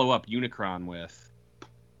follow up Unicron with?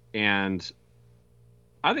 And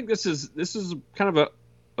I think this is kind of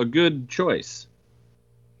a good choice.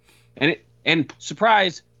 And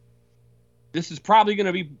surprise, this is probably going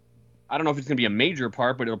to be, I don't know if it's going to be a major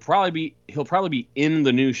part, but he'll probably be in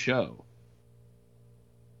the new show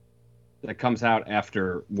that comes out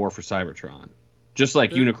after War for Cybertron, just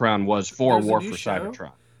like Unicron was for There's a War new for show?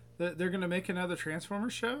 Cybertron. They're going to make another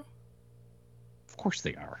Transformers show? Of course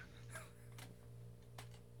they are.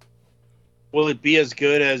 Will it be as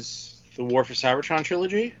good as the War for Cybertron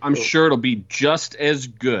trilogy? I'm sure it'll be just as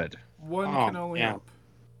good. One Oh, can only yeah. hope.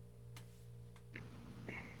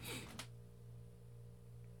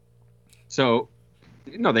 So,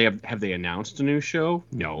 no, have they announced a new show?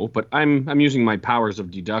 No, but I'm using my powers of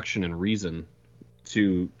deduction and reason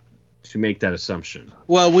to make that assumption.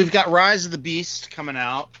 Well, we've got Rise of the Beast coming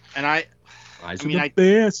out, and I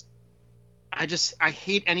best.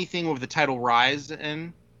 hate anything with the title Rise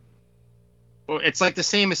in. Well, it's like the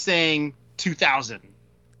same as saying 2000.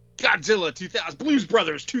 Godzilla 2000. Blues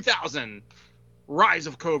Brothers 2000. Rise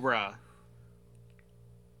of Cobra.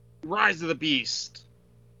 Rise of the Beast.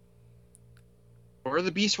 Where are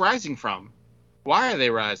the beasts rising from? Why are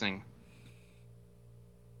they rising?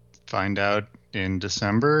 Find out in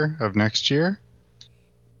December of next year.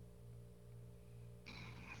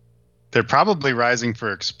 They're probably rising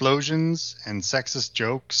for explosions and sexist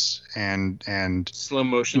jokes and Slow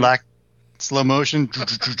motion. slow motion,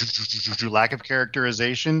 lack of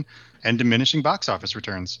characterization, and diminishing box office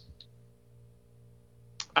returns.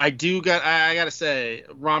 I gotta say,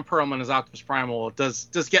 Ron Perlman as Optimus Primal does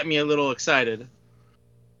get me a little excited.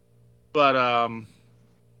 But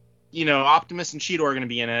Optimus and Cheetor are gonna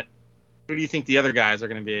be in it. Who do you think the other guys are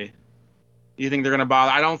gonna be? Do you think they're gonna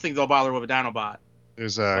bother? I don't think they'll bother with a Dinobot.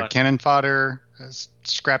 There's cannon fodder,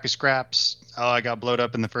 scrappy scraps. Oh, I got blowed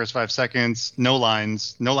up in the first 5 seconds. No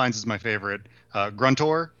lines. No lines is my favorite.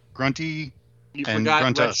 Gruntor, Grunty, You and forgot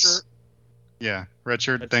Red Gruntus. Shirt. Yeah, red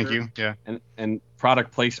shirt. Red Thank shirt. you. Yeah. And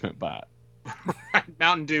product placement bot.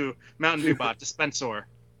 Mountain Dew bot dispensor.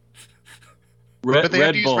 But they have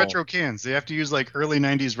Red to use Bull. retro cans. They have to use like early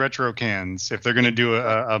 90s retro cans if they're going to do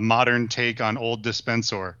a modern take on old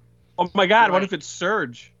dispensor. Oh my God! What Right. if it's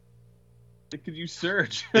Surge? They could use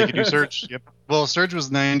Surge. They could do Surge. Yep. Well, Surge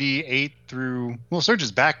was 98 through. Well, Surge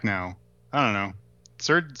is back now. I don't know.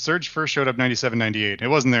 Surge first showed up 97, 98. It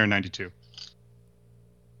wasn't there in 92.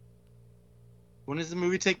 When does the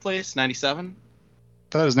movie take place? 97? I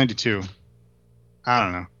thought it was 92. I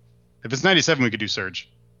don't know. If it's 97, we could do Surge.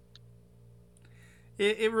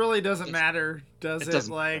 It really doesn't matter, does It it?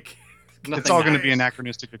 doesn't. Like, It's all going to be matters.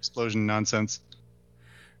 anachronistic explosion nonsense.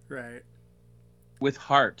 right. With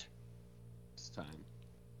heart. This time.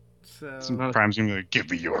 So Some Prime's going to be like, give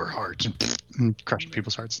me your heart. And crush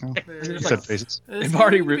people's hearts now. there's, Just Set like- faces. it's They've going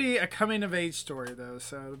already to be a coming of age story though,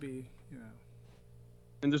 so it'll be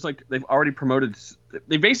And there's like they've already promoted.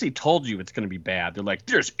 They basically told you it's going to be bad. They're like,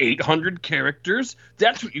 there's 800 characters.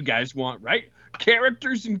 That's what you guys want, right?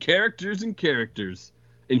 Characters and characters and characters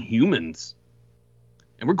and humans.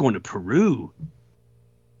 And we're going to Peru.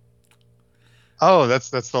 Oh, that's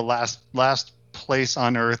the last place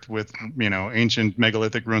on Earth with ancient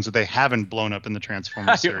megalithic ruins that they haven't blown up in the I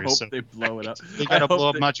Transformers series. hope So they blow it up. they I gotta hope blow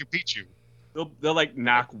up they- Machu Picchu. They'll like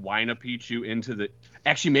knock Winapichu into the.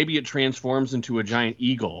 Actually, maybe it transforms into a giant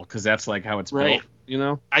eagle because that's like how it's Right. built. You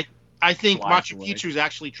know. I think Flies Machu away. Picchu's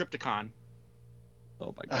actually Trypticon.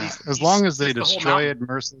 Oh my God. As long as they he's the whole destroy it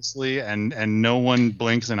mercilessly and no one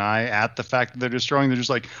blinks an eye at the fact that they're destroying, they're just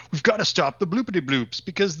like, we've got to stop the bloopity bloops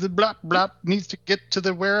because the blop blop needs to get to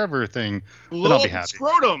the wherever thing. Then I'll be happy.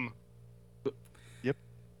 Scrotum.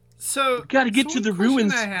 So Gotta get so to one the question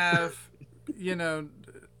ruins. I have,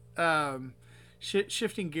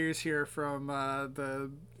 shifting gears here from the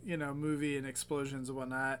movie and explosions and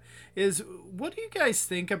whatnot, is what do you guys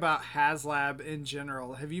think about HasLab in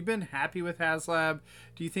general? Have you been happy with HasLab?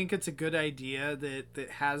 Do you think it's a good idea that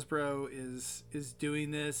Hasbro is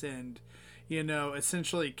doing this and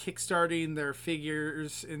essentially kickstarting their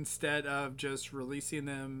figures instead of just releasing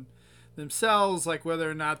them themselves, like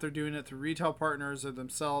whether or not they're doing it through retail partners or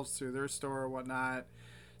themselves through their store or whatnot?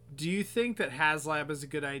 Do you think that HasLab is a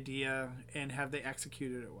good idea, and have they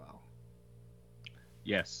executed it well?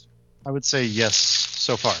 Yes. I would say yes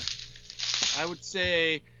so far. I would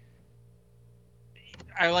say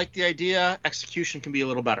I like the idea. Execution can be a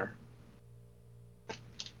little better.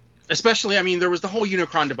 Especially, there was the whole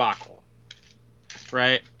Unicron debacle,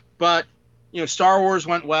 right? But, Star Wars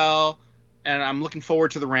went well, and I'm looking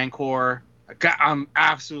forward to the Rancor. I'm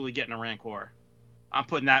absolutely getting a Rancor. I'm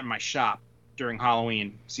putting that in my shop during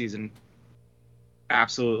Halloween season.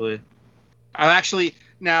 Absolutely.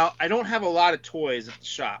 Now, I don't have a lot of toys at the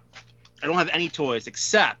shop. I don't have any toys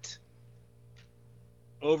except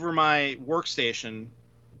over my workstation,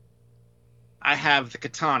 I have the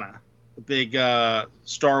Katana, the big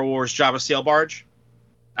Star Wars Jabba sail barge.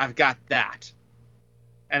 I've got that.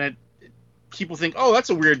 And people think, oh,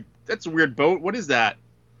 that's a weird boat. What is that?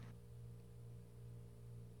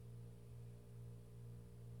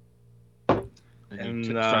 And And,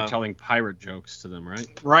 start telling pirate jokes to them, right?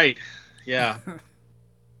 Right. Yeah.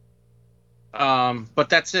 But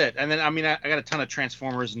that's it. And then I got a ton of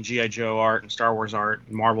Transformers and G.I. Joe art and Star Wars art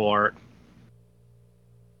and Marvel art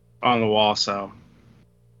on the wall. So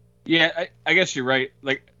Yeah, I guess you're right.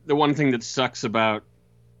 Like the one thing that sucks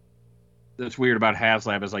that's weird about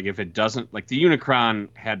HasLab is like if it doesn't, like the Unicron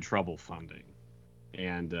had trouble funding,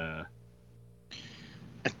 and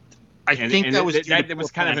I think that was due to it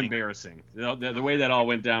was poor kind of planning. embarrassing. The way that all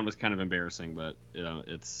went down was kind of embarrassing, but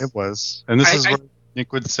it's It was. And this is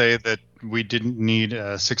Nick would say that we didn't need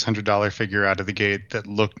a $600 figure out of the gate that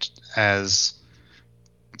looked as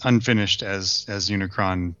unfinished as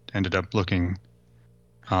Unicron ended up looking.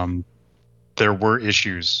 There were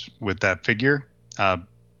issues with that figure,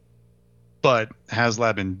 but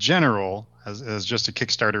HasLab in general, as just a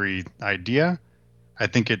Kickstarter-y idea, I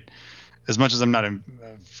think it, as much as I'm not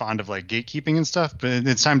fond of like gatekeeping and stuff, but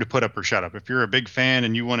it's time to put up or shut up. If you're a big fan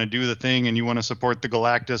and you want to do the thing and you want to support the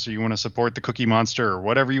Galactus or you want to support the Cookie Monster or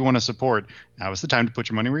whatever you want to support, now is the time to put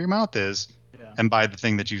your money where your mouth is and buy the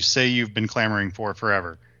thing that you say you've been clamoring for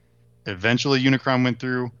forever. Eventually, Unicron went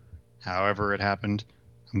through. However it happened,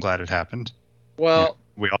 I'm glad it happened. Well,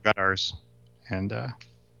 we all got ours, and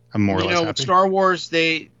I'm more or less happy. With Star Wars,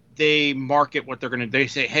 they market what they're gonna. They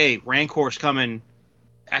say, "Hey, Rancor's coming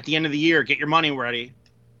at the end of the year. Get your money ready."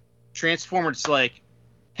 Transformers, like,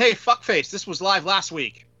 "Hey, fuckface, this was live last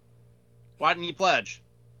week. Why didn't you pledge?"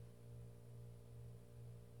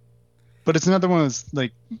 But it's another one that's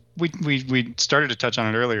like we started to touch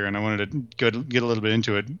on it earlier, and I wanted to get a little bit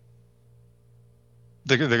into it.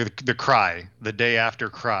 The cry, the day after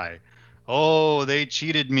cry. Oh, they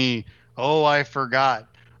cheated me. Oh, I forgot.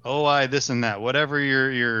 Oh, I this and that. Whatever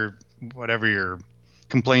your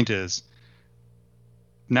complaint is.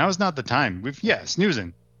 Now is not the time.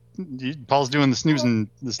 Snoozing. Paul's doing the snoozing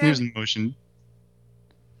motion.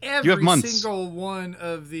 You have months. Every single one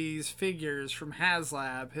of these figures from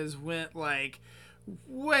HasLab has went like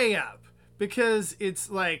way up because it's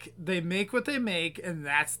like they make what they make and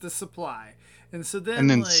that's the supply. And so then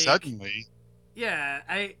like, suddenly, yeah,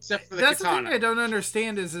 Except for the that's Katana. the thing I don't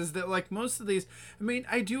understand is that like most of these, I mean,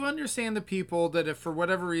 I do understand the people that if for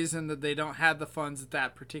whatever reason that they don't have the funds at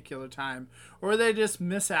that particular time, or they just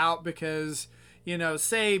miss out because, you know,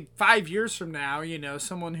 say 5 years from now, you know,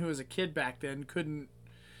 someone who was a kid back then couldn't,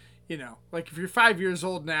 you know, like if you're 5 years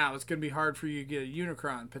old now, it's going to be hard for you to get a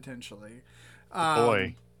Unicron potentially.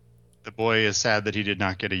 The boy is sad that he did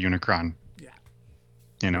not get a Unicron. Yeah.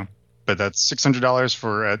 You know, but that's $600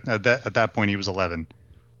 for at that point he was 11.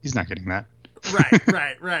 He's not getting that.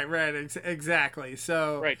 Right. Exactly.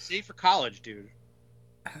 So Right, save for college, dude.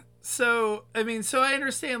 So I mean, so I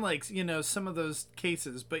understand like, you know, some of those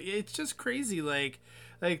cases, but it's just crazy like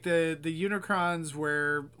the Unicrons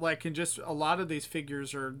where like in just a lot of these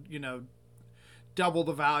figures are, you know, double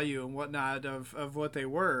the value and whatnot of what they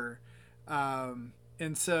were.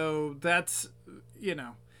 And so that's, you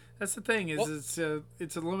know, that's the thing is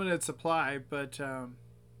it's a limited supply, but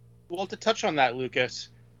Well, to touch on that, Lucas,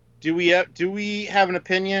 do we have an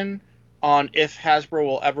opinion on if Hasbro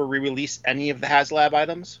will ever re-release any of the HasLab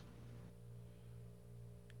items?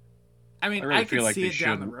 I mean, I really I feel could like see they it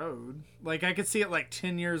down the shouldn't. road. Like I could see it like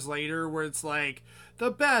 10 years later where it's like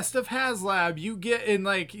the best of HasLab you get, and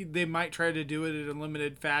like they might try to do it in a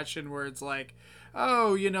limited fashion where it's like,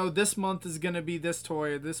 oh, you know, this month is going to be this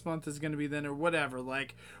toy, or this month is going to be then, or whatever,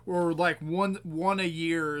 like, or like one a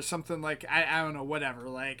year or something, like I don't know, whatever,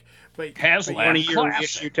 like, but HasLab. One a year Classic.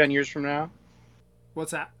 reissue 10 years from now?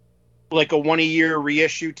 what's that? Like a one a year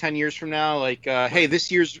reissue 10 years from now? Like, hey,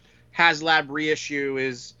 this year's HasLab reissue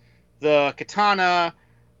is the Katana,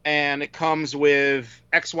 and it comes with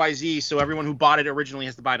XYZ, so everyone who bought it originally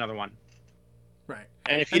has to buy another one. Right.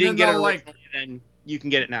 And if you And didn't then get it they'll, originally, then you can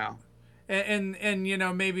get it now. And you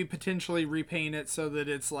know, maybe potentially repaint it so that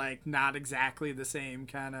it's like not exactly the same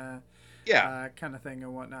kind of kind of thing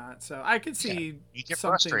and whatnot. So I could see Make it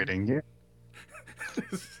something frustrating. Yeah.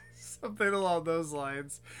 something along those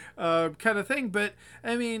lines, kind of thing. But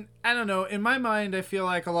I mean, I don't know. In my mind, I feel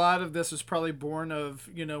like a lot of this was probably born of,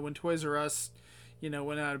 you know, when Toys R Us, you know,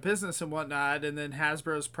 went out of business and whatnot, and then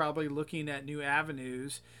Hasbro's probably looking at new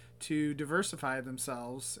avenues to diversify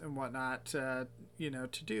themselves and whatnot, you know,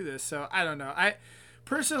 to do this. So I don't know. I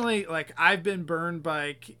personally, like, I've been burned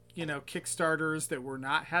by, you know, Kickstarters that were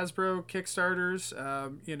not Hasbro Kickstarters.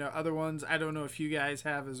 You know, other ones, I don't know if you guys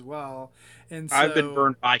have as well. And so, I've been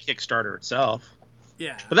burned by Kickstarter itself.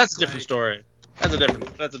 Yeah. But that's a different like- story. That's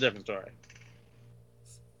a different story.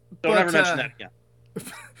 Don't But, ever mention that again.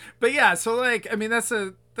 But yeah, so like, I mean, that's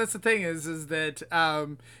the thing is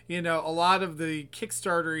that you know, a lot of the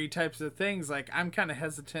Kickstarter-y types of things, like I'm kind of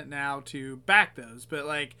hesitant now to back those, but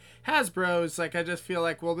like Hasbro's, like I just feel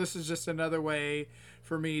like, well, this is just another way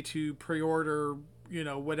for me to pre-order, you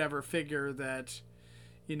know, whatever figure that,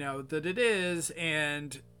 you know, that it is,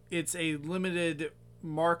 and it's a limited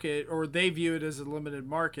market, or they view it as a limited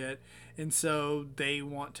market, and so they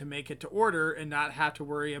want to make it to order and not have to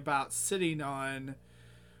worry about sitting on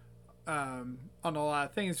a lot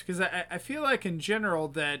of things, because I feel like in general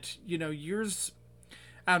that, you know, yours,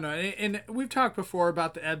 I don't know, and we've talked before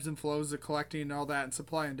about the ebbs and flows of collecting and all that, and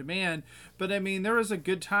supply and demand. But I mean, there was a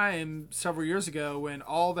good time several years ago when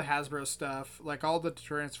all the Hasbro stuff, like all the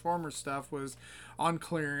Transformers stuff, was on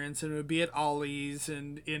clearance, and it would be at Ollie's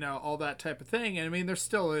and all that type of thing. And I mean, there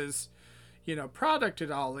still is, product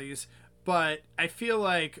at Ollie's, but I feel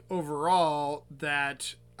like overall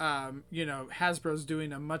that Hasbro's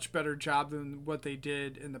doing a much better job than what they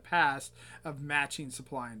did in the past of matching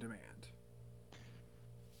supply and demand.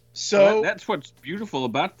 So that's what's beautiful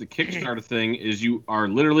about the Kickstarter thing is you are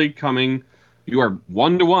literally you are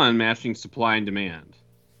 1-to-1 matching supply and demand.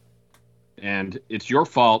 And it's your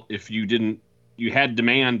fault if you had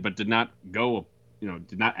demand but did not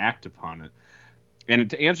act upon it. And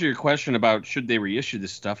to answer your question about should they reissue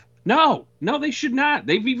this stuff, no, they should not.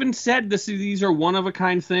 They've even said these are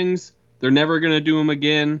one-of-a-kind things. They're never going to do them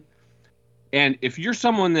again. And if you're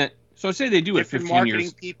someone that, so say they do it 15 marketing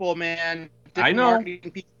years. People, man. I know.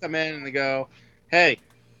 Marketing people come in and they go, hey,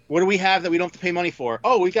 what do we have that we don't have to pay money for?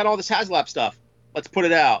 Oh, we got all this HasLab stuff. Let's put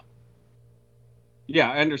it out.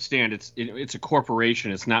 Yeah, I understand. It's a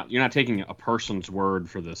corporation. You're not taking a person's word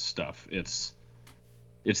for this stuff. It's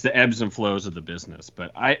the ebbs and flows of the business.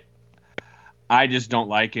 But I just don't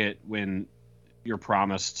like it when you're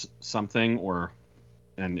promised something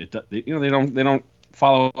they don't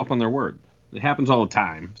follow up on their word. It happens all the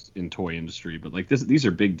time in toy industry, but like these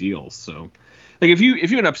are big deals. So, like if you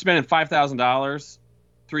end up spending $5,000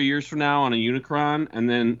 3 years from now on a Unicron, and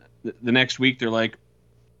then the next week they're like,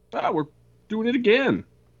 "Oh, we're doing it again."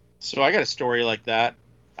 So I got a story like that.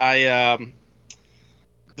 The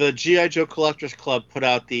GI Joe Collectors Club put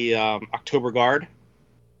out the October Guard,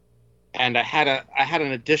 and I had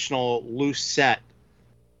an additional loose set.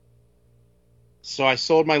 So I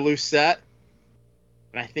sold my loose set.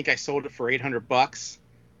 And I think I sold it for $800.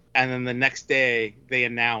 And then the next day, they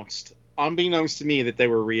announced, unbeknownst to me, that they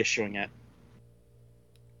were reissuing it.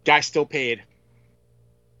 Guy still paid.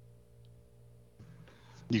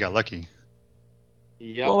 You got lucky.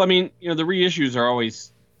 Yep. Well, I mean, the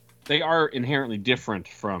reissues they are inherently different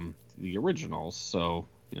from the originals. So,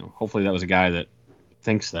 hopefully that was a guy that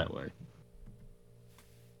thinks that way.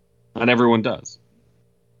 Not everyone does.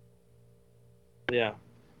 Yeah.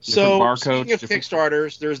 Different So, barcodes, speaking of different-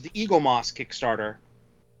 Kickstarters, there's the Eagle Moss Kickstarter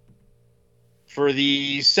for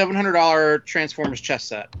the $700 Transformers chess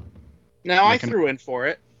set. Now, I threw in for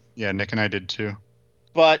it, Yeah, Nick and I did too.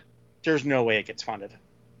 but there's no way it gets funded.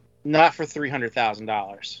 Not for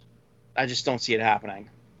 $300,000. I just don't see it happening.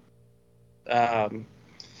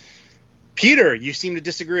 Peter, you seem to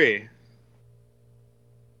disagree.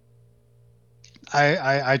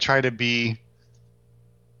 I try to be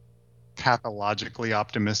pathologically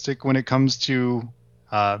optimistic when it comes to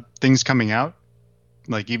things coming out.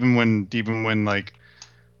 Like even when like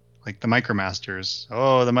the Micromasters.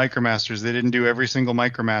 Oh, the Micromasters, they didn't do every single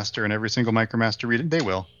Micromaster and every single Micromaster read it. They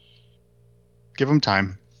will. Give them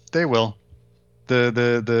time. They will.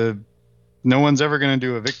 The no one's ever going to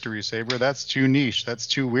do a Victory Saber. That's too niche. That's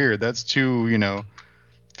too weird. That's too,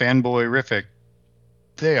 fanboy-rific.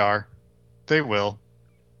 They are. They will.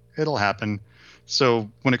 It'll happen. So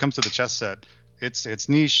when it comes to the chess set, it's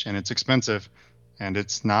niche and it's expensive, and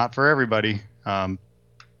it's not for everybody.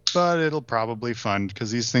 But it'll probably fund because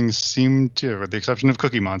these things seem to, with the exception of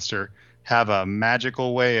Cookie Monster, have a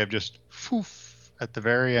magical way of just poof at the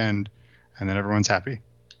very end, and then everyone's happy.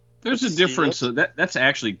 There's a difference. So that's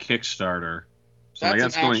actually Kickstarter. So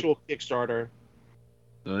That's an actual Kickstarter.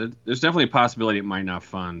 So there's definitely a possibility it might not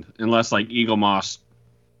fund unless like Eagle Moss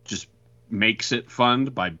just makes it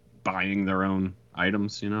fund by buying their own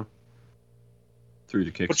items, through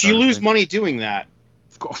the Kickstarter. But you lose thing. money doing that.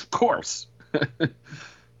 Of course.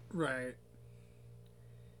 Right.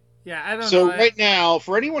 Yeah, I don't know. So right now,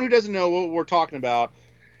 for anyone who doesn't know what we're talking about,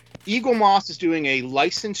 Eagle Moss is doing a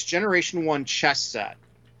licensed Generation 1 chess set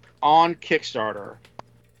on Kickstarter.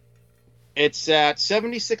 It's at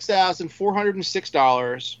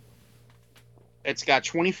 $76,406. It's got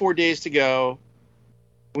 24 days to go.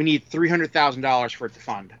 We need $300,000 for it to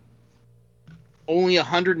fund. Only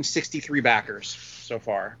 163 backers so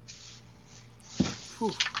far.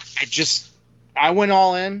 Whew. I went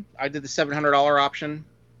all in. I did the $700 option.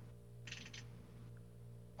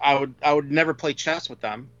 I would never play chess with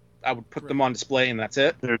them. I would put them on display and that's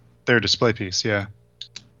it. They're a display piece, yeah.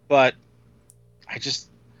 But I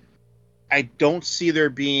don't see there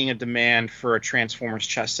being a demand for a Transformers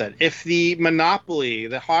chess set. If the Monopoly,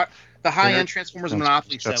 the high-end Transformers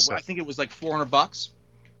Monopoly set, I think it was like $400. $400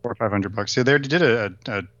 or $500. Yeah, they already did a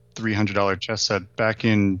 $300 chess set back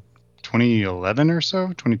in 2011 or so,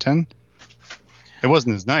 2010. It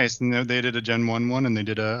wasn't as nice. And they did a Gen 1 one, and they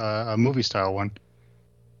did a movie style one.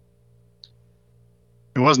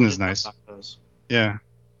 It wasn't as nice. Those. Yeah,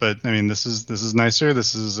 but I mean, this is nicer.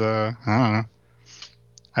 This is I don't know.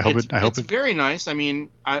 I hope It's very nice. I mean,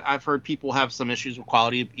 I've heard people have some issues with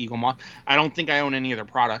quality of Eagle Moss. I don't think I own any of their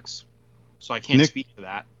products, so I can't Nick- speak to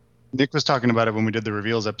that. Nick was talking about it when we did the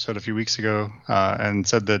reveals episode a few weeks ago, and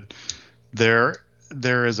said that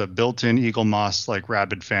there is a built-in Eagle Moss like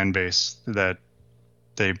rabid fan base that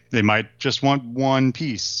they might just want one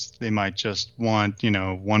piece, they might just want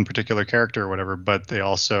one particular character or whatever, but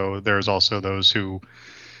there's also those who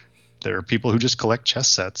there are people who just collect chess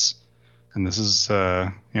sets, and this is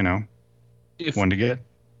If one to get.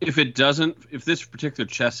 if this particular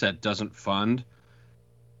chess set doesn't fund,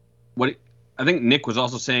 I think Nick was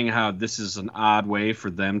also saying how this is an odd way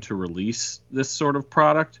for them to release this sort of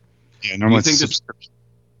product. Yeah, normally you think it's a this- subscription.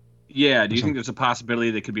 Yeah, do you think there's a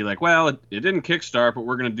possibility they could be like, well, it didn't kickstart, but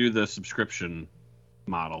we're going to do the subscription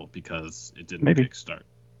model because it didn't Maybe. kickstart?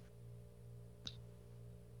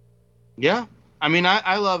 Yeah, I mean,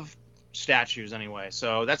 I love statues anyway,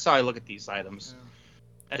 so that's how I look at these items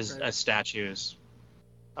as statues.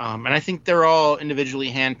 And I think they're all individually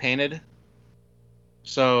hand painted.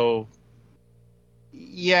 So,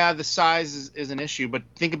 yeah, the size is an issue, but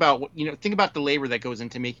think about the labor that goes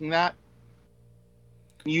into making that.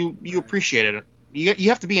 You appreciate it. You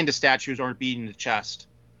have to be into statues or be into chest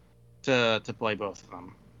to play both of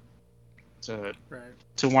them.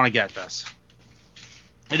 To want to get this.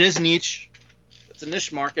 It is niche. It's a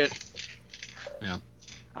niche market. Yeah,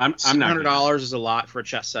 I'm not. $600 is a lot for a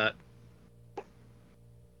chess set.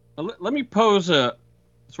 Let me pose a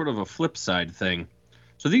sort of a flip side thing.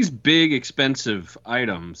 So these big, expensive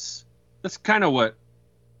items, that's kind of what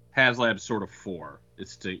HasLab's sort of for.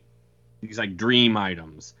 It's these like dream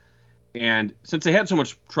items. And since they had so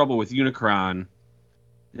much trouble with Unicron,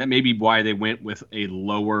 that may be why they went with a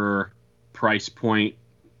lower price point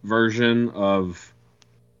version of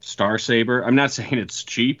Star Saber. I'm not saying it's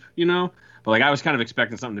cheap, but like I was kind of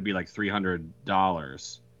expecting something to be like $300.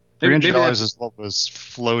 $300 is what was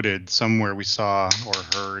floated somewhere we saw or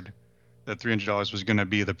heard, that $300 was going to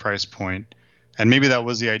be the price point. And maybe that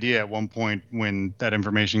was the idea at one point when that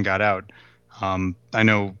information got out. I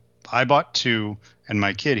know I bought 2, and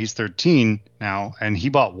my kid, he's 13 now, and he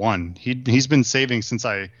bought 1. He's been saving since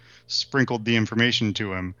I sprinkled the information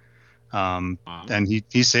to him. And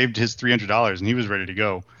he saved his $300 and he was ready to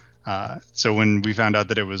go. So when we found out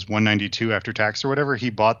that it was $192 after tax or whatever,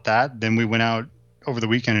 he bought that. Then we went out over the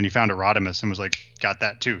weekend and he found Erodimus and was like, got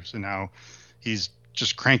that too. So now he's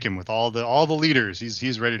just cranking with all the leaders.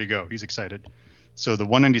 He's ready to go. He's excited. So the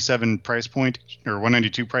 197 price point or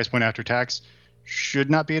 192 price point after tax should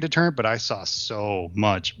not be a deterrent, but I saw so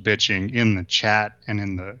much bitching in the chat and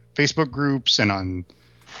in the Facebook groups and on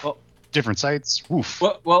different sites. Oof.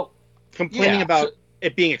 Well, Complaining about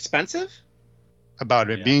it being expensive?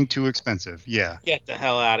 About it being too expensive. Yeah. Get the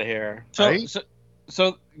hell out of here.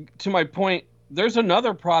 So to my point, there's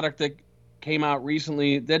another product that came out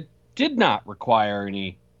recently that did not require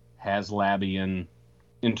any HasLabian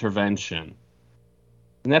intervention.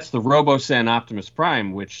 And that's the RoboSen Optimus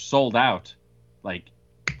Prime, which sold out like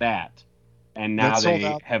that. And now That sold they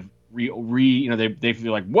out. have they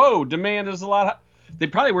feel like, whoa, demand is a lot. They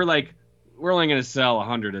probably were like, we're only going to sell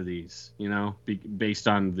 100 of these, based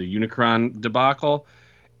on the Unicron debacle.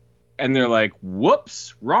 And they're like,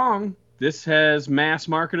 whoops, wrong. This has mass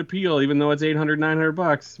market appeal, even though it's $800,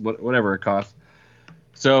 $900, whatever it costs.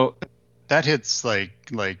 So that hits like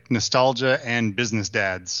nostalgia and business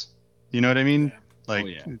dads. You know what I mean?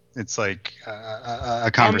 Like it's like a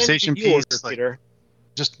conversation piece. Like, Peter?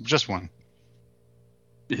 just one.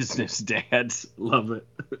 business dads love it.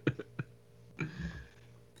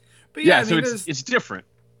 But Yeah, I so mean, it's different.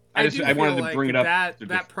 I I wanted to bring it up.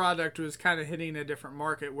 That product was kind of hitting a different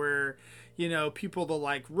market where, people that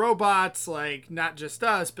like robots, like not just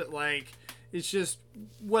us, but like it's just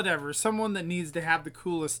whatever, someone that needs to have the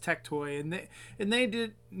coolest tech toy, and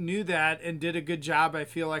they knew that and did a good job. I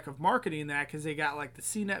feel like of marketing that because they got like the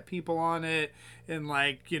CNET people on it, and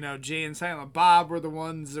like Jay and Silent Bob were the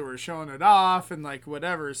ones that were showing it off, and like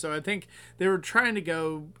whatever. So I think they were trying to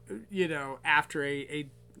go after a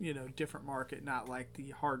different market, not like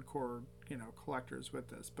the hardcore collectors with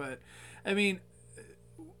this. But I mean,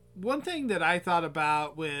 one thing that I thought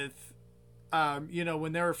about with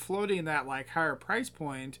when they were floating that like higher price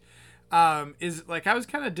point, is like I was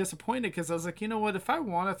kind of disappointed because I was like, what, if I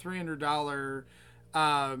want a $300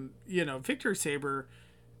 Victory Saber,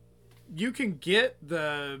 you can get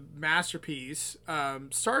the Masterpiece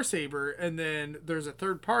Star Saber, and then there's a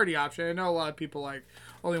third party option. I know a lot of people like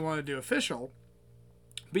only want to do official,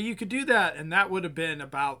 But you could do that, and that would have been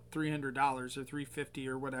about $300 or $350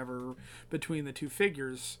 or whatever between the two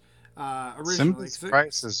figures originally. Symbol's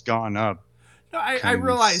price has gone up. No, I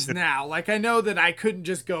realize now. Like, I know that I couldn't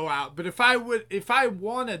just go out, but if I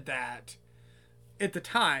wanted that at the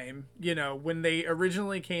time, you know, when they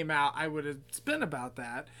originally came out, I would have spent about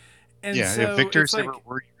that. And yeah, so if Victor it's Saber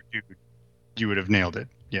were your dude, you would have nailed it.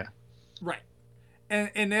 Yeah. right,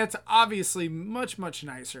 and that's obviously much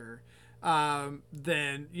nicer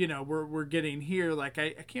than, you know, we're getting here. Like,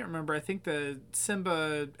 I can't remember. I think the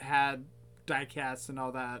Simba had die casts and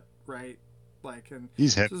all that, right? Like, and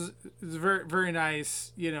He's heavy. it's a very, very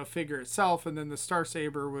nice, you know, figure itself. And then the Star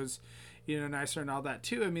Saber was, you know, nicer and all that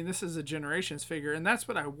too. I mean, this is a Generations figure, and that's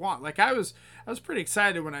what I want. Like, I was pretty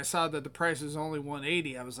excited when I saw that the price was only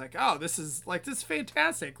 $180. I was like, oh, this is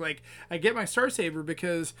fantastic. Like, I get my Star Saber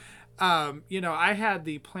because, you know, I had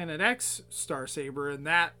the Planet X Star Saber, and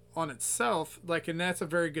that on itself, like, and that's a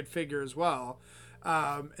very good figure as well.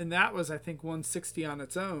 And that was, I think, $160 on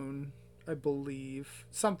its own, I believe,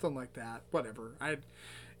 something like that. Whatever,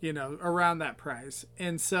 you know, around that price.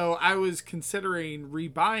 And so I was considering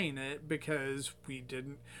rebuying it because we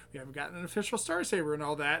haven't gotten an official Star Saber and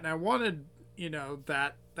all that, and I wanted, you know,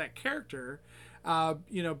 that character.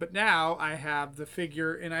 You know, but now I have the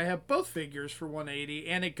figure, and I have both figures for $180,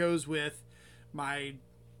 and it goes with my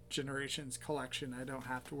Generations collection. I don't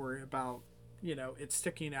have to worry about, you know, it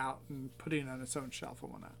sticking out and putting it on its own shelf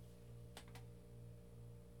and whatnot.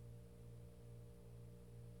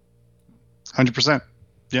 100%.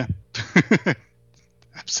 Yeah.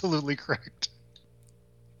 Absolutely correct.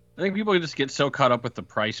 I think people just get so caught up with the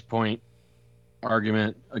price point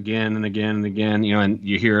argument again and again and again, you know, and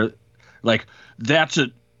you hear like that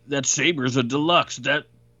Saber's a deluxe, that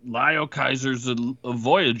Lio Kaiser's a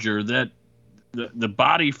Voyager, that the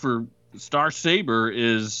body for Star Saber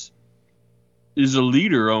is a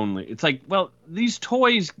leader only. It's like, well, these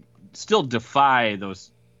toys still defy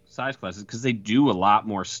those size classes because they do a lot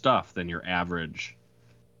more stuff than your average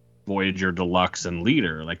Voyager, Deluxe, and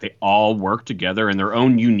Leader. Like, they all work together in their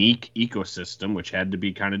own unique ecosystem, which had to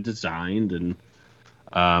be kind of designed, and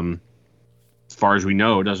as far as we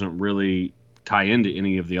know, doesn't really tie into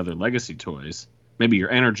any of the other Legacy toys. Maybe your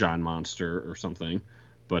Energon monster or something,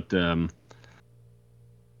 but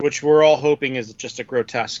Which we're all hoping is just a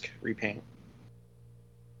grotesque repaint.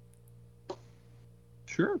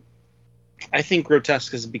 sure, I think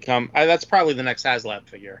grotesque has become. That's probably the next HasLab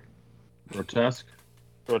figure. grotesque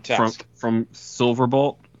Grotesque. from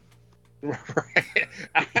Silverbolt.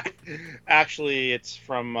 Right. Actually, it's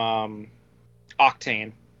from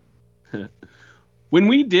Octane. When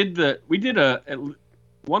we did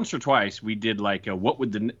once or twice, we did like I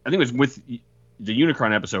think it was with the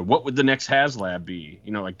Unicron episode. What would the next HasLab be?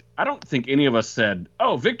 You know, like, I don't think any of us said,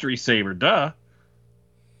 "Oh, Victory Saber, duh."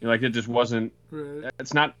 You know, like, it just wasn't. Right.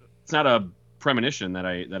 It's not a premonition that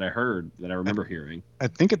I heard, that I remember hearing. I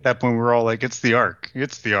think at that point we were all like, it's the Ark.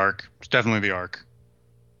 It's the Ark. It's definitely the Ark.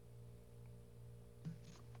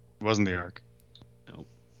 It wasn't the Ark. No.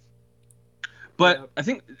 But Yep. I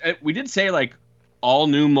think we did say, like, all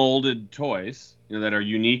new molded toys, you know, that are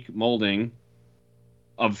unique molding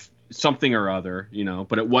of something or other, you know,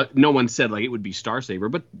 but no one said, like, it would be Star Saber,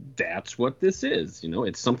 but that's what this is, you know.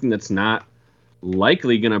 It's something that's not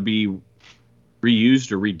likely going to be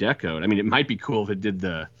reused or redecoed. I mean, it might be cool if it did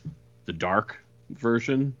the dark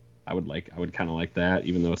version. I would kind of like that,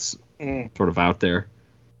 even though it's sort of out there.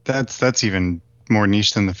 That's even more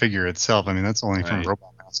niche than the figure itself. I mean, that's only from Right.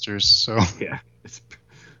 Robot Masters, so Yeah, it's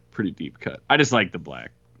pretty deep cut. I just like the black.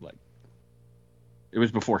 Like, it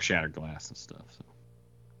was before Shattered Glass and stuff. So.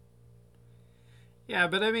 Yeah,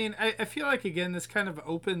 but I mean, I feel like, again, this kind of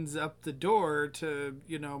opens up the door to,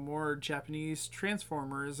 you know, more Japanese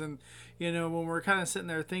Transformers. And, you know, when we're kind of sitting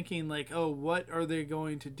there thinking, like, oh, what are they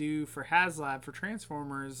going to do for HasLab for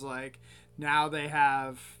Transformers? Like, now they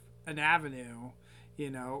have an avenue, you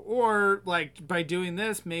know, or, like, by doing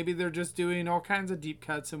this, maybe they're just doing all kinds of deep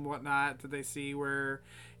cuts and whatnot that they see where,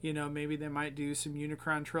 you know, maybe they might do some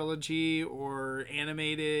Unicron trilogy or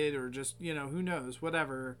animated or just, you know, who knows,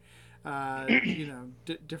 whatever. You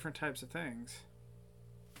know, different types of things.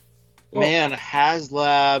 Man,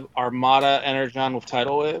 HasLab Armada Energon with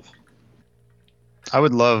Tidal Wave. I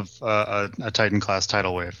would love a Titan class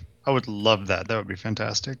tidal wave. I would love that. That would be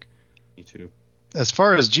fantastic. Me too. As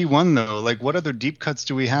far as G1 though, like, what other deep cuts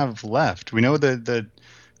do we have left? We know that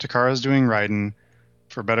Takara's doing Raiden,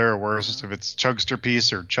 for better or worse, if it's Chugster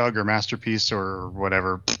piece or Chug or Masterpiece or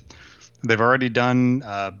whatever. They've already done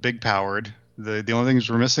Big Powered. The only things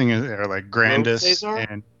we're missing are like Grandis, Cesar?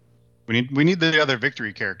 and we need the other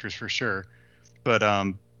Victory characters for sure. But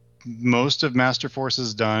most of Master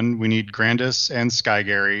Forces done. We need Grandis and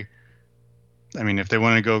Skygary. I mean, if they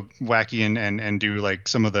want to go wacky and do like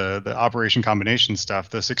some of the operation combination stuff,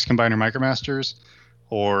 the 6 Combiner Micromasters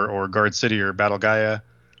or Guard City or Battle Gaia.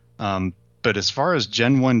 But as far as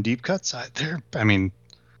Gen 1 deep cuts,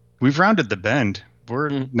 we've rounded the bend. We're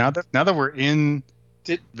now that we're in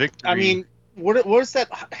victory. I mean, what was that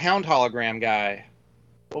Hound hologram guy?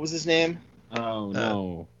 What was his name? Oh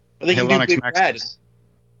no. I think he can do Big Red. Maximus.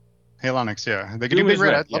 Halonix, yeah. They could do Doom Big is Red.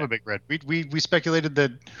 red, I'd love yeah. a Big Red. We speculated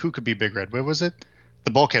that who could be Big Red. What was it?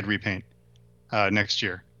 The Bulkhead repaint next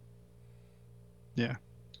year. Yeah.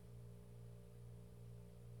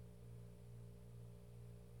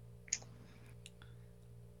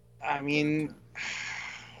 I mean,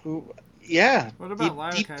 yeah. What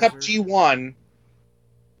about Deep Lyokaiser? Cup G1?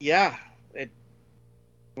 Yeah.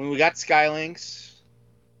 When we got Skylinks.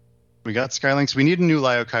 We got Skylinks. We need a new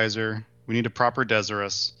Lyokaiser. We need a proper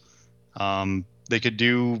Deserus. They could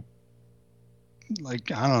do,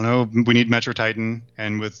 like, I don't know, we need Metro Titan.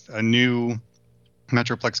 And with a new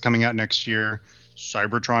Metroplex coming out next year,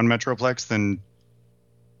 Cybertron Metroplex, then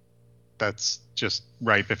that's just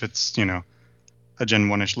ripe. If it's, a Gen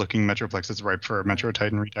 1-ish looking Metroplex, it's ripe for a Metro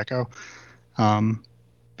Titan redeco.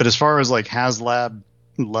 But as far as, like, HasLab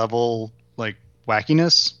level, like,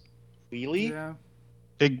 wackiness, Wheelie? Yeah.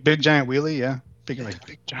 big giant wheelie, yeah. Big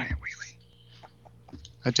giant wheelie.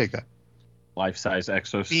 I'd take that. Life-size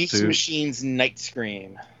Beast exosuit. Machines Night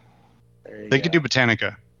Scream. There you They go. could do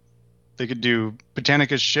Botanica. They could do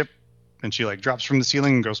Botanica's ship, and she like drops from the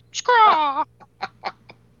ceiling and goes scraw.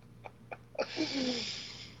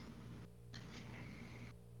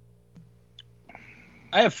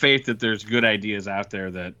 I have faith that there's good ideas out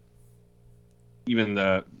there that even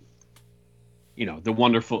the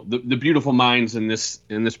wonderful, the beautiful minds in this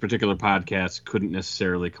particular podcast couldn't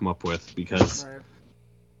necessarily come up with, because Right.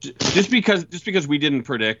 just because we didn't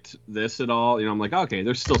predict this at all, I'm like, okay,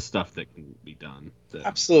 there's still stuff that can be done. So,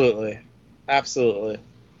 Absolutely.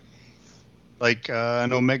 Like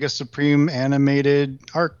an Omega Supreme animated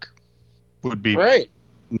arc would be Right.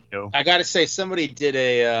 neato. I got to say, somebody did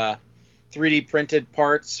a 3D printed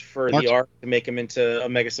parts for What? the arc to make them into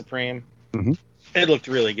Omega Supreme. Mhm. It looked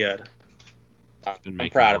really good. been I'm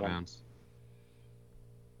making proud of the him. rounds.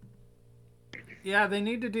 Yeah, they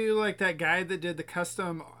need to do like that guy that did the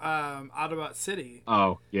custom Autobot City.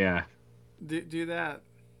 Oh yeah, Do that.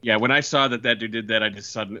 yeah. When I saw that dude did that, I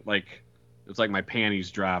just suddenly it's like my panties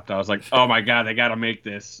dropped. I was like, oh my god, they got to make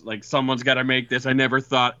this. Like, someone's got to make this. I never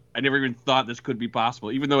even thought this could be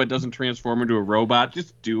possible. Even though it doesn't transform into a robot,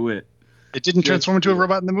 just do it. It didn't Just transform into a do it.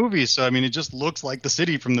 robot in the movie, so I mean, it just looks like the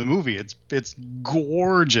city from the movie. It's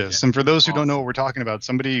gorgeous. And for those who don't know what we're talking about,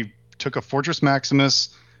 somebody took a Fortress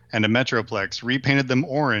Maximus and a Metroplex, repainted them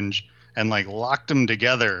orange, and like locked them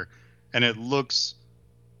together, and it's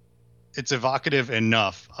evocative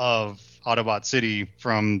enough of Autobot City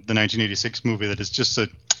from the 1986 movie that it's just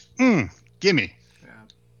gimme.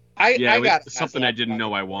 Yeah. Yeah, I it was got something I didn't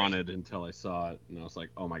know I wanted until I saw it, and I was like,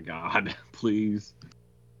 oh my god, please.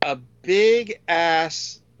 a big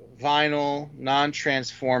ass vinyl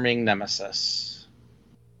non-transforming Nemesis.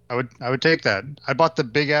 I would take that. I bought the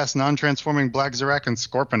big ass non-transforming Black Zarak and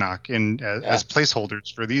Scorponok as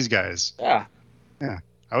placeholders for these guys. Yeah.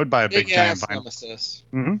 I would buy a big giant ass vinyl. Nemesis.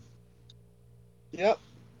 Mm-hmm. Yep.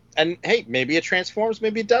 And hey, maybe it transforms,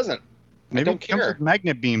 maybe it doesn't. Maybe don't it comes care. with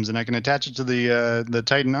magnet beams, and I can attach it to the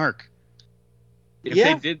Titan Arc. If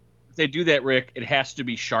Yeah. they do that, Rick, it has to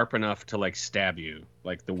be sharp enough to like stab you,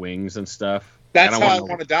 like the wings and stuff. That's don't how I want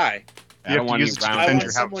want to die. I don't have to want use any it to round. I defend want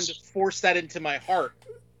your someone house. to force that into my heart.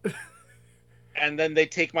 And then they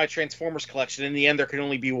take my Transformers collection. In the end, there can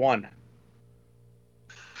only be one.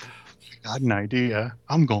 Got an idea.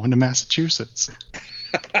 I'm going to Massachusetts.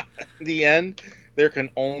 In the end, there can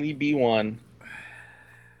only be one.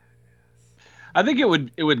 I think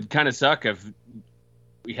it would kind of suck if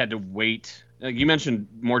we had to wait. Like you mentioned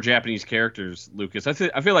more Japanese characters, Lucas. I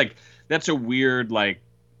feel like that's a weird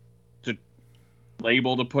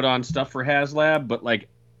label to put on stuff for HasLab, but like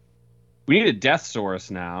we need a Death Source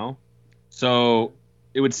now, so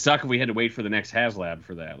it would suck if we had to wait for the next HasLab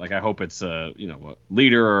for that. Like I hope it's a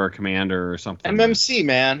leader or a commander or something. MMC,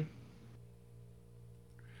 man.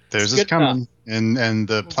 There's It's this good coming, and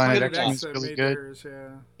the Well, Planet Planet X X is that really made good. theirs, yeah.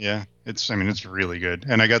 Yeah, it's really good.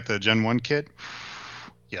 And I got the Gen 1 kit.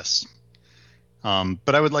 Yes.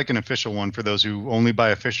 But I would like an official one for those who only buy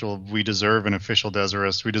official. We deserve an official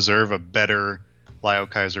Deserus. We deserve a better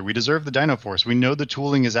Lyokaiser. We deserve the Dino Force. We know the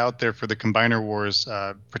tooling is out there for the Combiner Wars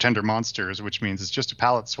Pretender Monsters, which means it's just a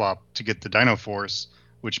palette swap to get the Dino Force,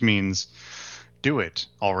 which means do it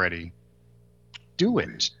already. Do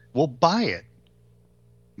it. we'll buy it.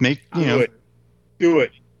 Make you Do know, it. Do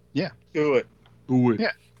it. Yeah. Do it. Ooh,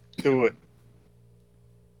 Yeah. Do it.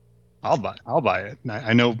 I'll buy it.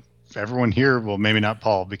 I know everyone here, well, maybe not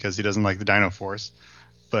Paul because he doesn't like the Dino Force,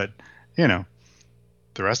 but you know,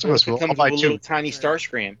 the rest of What us if it will. I'll comes buy with a little two. tiny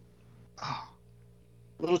Starscream? Oh,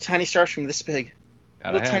 Little tiny Starscream this big.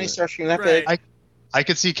 gotta Little have tiny it. Starscream that Right. big. I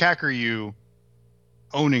could see Kakaryu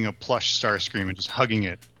owning a plush Starscream and just hugging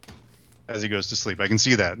it as he goes to sleep. I can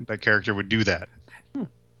see that. That character would do that.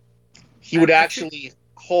 He would I feel- actually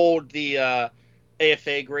hold the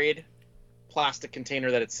AFA grade plastic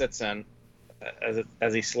container that it sits in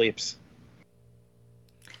as he sleeps.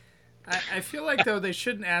 I feel like though they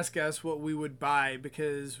shouldn't ask us what we would buy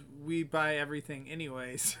because we buy everything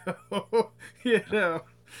anyway. So you know.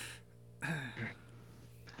 I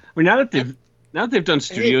mean, now that they've done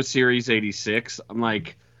Studio Series 86, I'm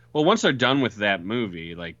like, well, once they're done with that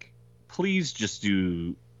movie, like, please just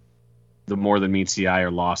do the More Than Meets the Eye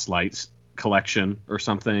or Lost Lights collection or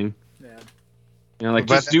something. Yeah. You know, like, But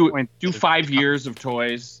by just that do point, 5 years of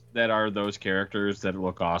toys that are those characters that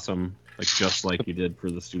look awesome, like just like you did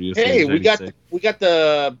for the Studio Hey, Series we got 86.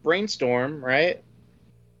 the Brainstorm, right?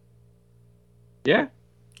 Yeah,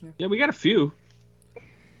 we got a few.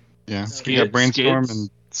 Yeah, Skid- we got Brainstorm Skids. and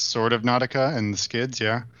sort of Nautica and the Skids.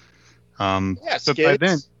 Yeah. Yeah, But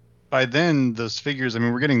by then, those figures. I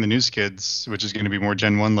mean, we're getting the new Skids, which is going to be more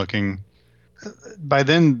Gen 1 looking. By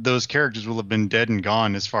then, those characters will have been dead and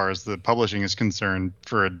gone as far as the publishing is concerned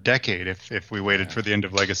for a decade. If we waited for the end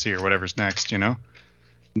of Legacy or whatever's next, you know.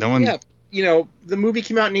 No one. Yeah, you know, the movie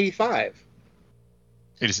came out in 85.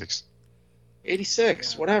 86.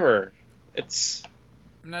 86, Yeah. whatever. It's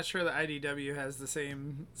I'm not sure that IDW has the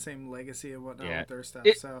same legacy and whatnot Yeah. with their stuff.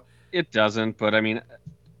 It- So It doesn't, but I mean,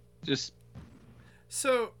 just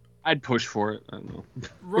I'd push for it. I don't know.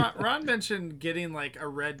 Ron mentioned getting like a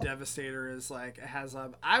red Devastator as like a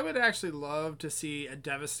HasLab. I would actually love to see a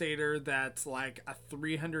Devastator that's like a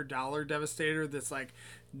 $300 Devastator that's like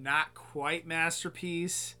not quite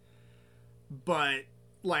masterpiece, but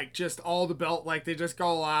like just all the belt, like they just go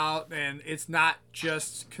all out and it's not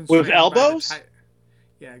just constrained by the elbows?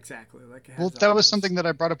 yeah, exactly. Like it has Well, that elbows. was something that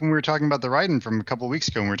I brought up when we were talking about the Raiden from a couple of weeks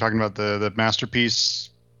ago. When we were talking about the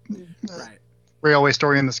masterpiece right. Railway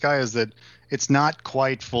Story in the Sky, is that it's not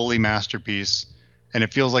quite fully masterpiece, and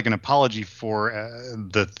it feels like an apology for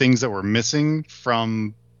the things that were missing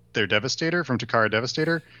from their Devastator, from Takara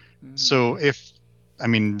Devastator. Mhm. So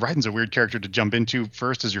Raiden's a weird character to jump into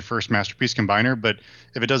first as your first masterpiece combiner, but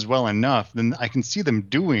if it does well enough, then I can see them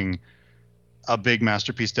doing a big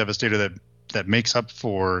masterpiece Devastator that makes up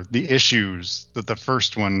for the issues that the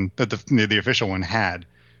first one, that the official one had,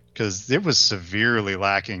 because it was severely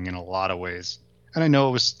lacking in a lot of ways. And I know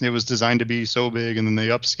it was designed to be so big, and then they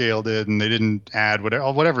upscaled it, and they didn't add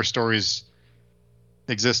whatever stories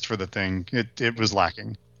exist for the thing. It was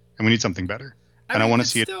lacking, and we need something better. And I want to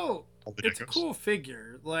see it. still, all the it's a Deckos. cool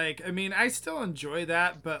figure. Like, I mean, I still enjoy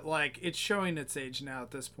that, but like, it's showing its age now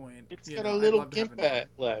at this point. It's You got know, a I'd little love to have gimp it.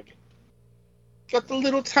 leg. It's got the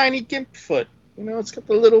little tiny gimp foot. You know, it's got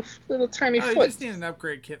the little tiny Oh, you foot. just need an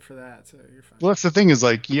upgrade kit for that, so you're fine. Well, that's the thing is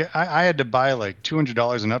like, yeah, I had to buy like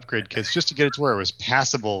 $200 in upgrade kits just to get it to where it was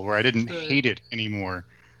passable, where I didn't Sure. hate it anymore.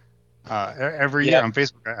 Every year Yeah. on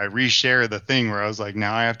Facebook, I reshare the thing where I was like,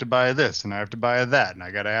 now I have to buy this and I have to buy that and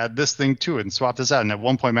I got to add this thing to it and swap this out. And at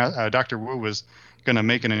one point, Dr. Wu was going to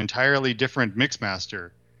make an entirely different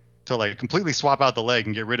Mixmaster to like completely swap out the leg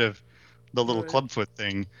and get rid of the little Right. clubfoot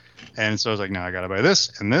thing. And so I was like, now I got to buy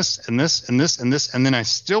this and this and this and this and this. And then I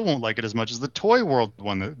still won't like it as much as the Toy World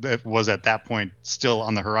one that was at that point still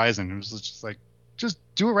on the horizon. It was just like, just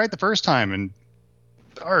do it right the first time and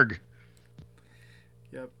arg.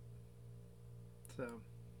 Yep. So,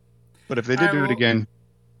 But if they did Alright, do it well, again,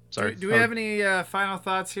 sorry. do we have any final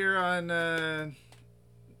thoughts here on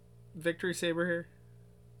Victory Saber here?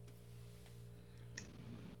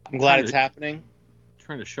 I'm glad it's happening.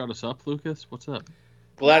 Trying to shut us up, Lucas? What's up?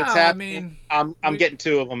 Glad it's No, I happening. mean, I'm we- getting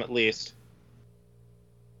 2 of them at least.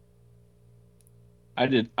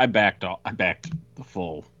 I backed the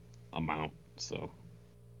full amount, so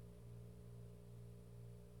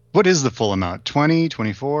What is the full amount? 20,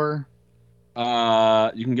 24, you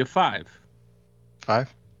can get 5.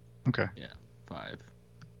 5? Okay. 5.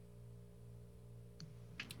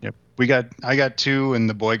 Yep. I got 2 and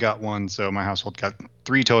the boy got 1, so my household got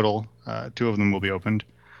 3 total. 2 of them will be opened.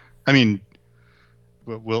 I mean,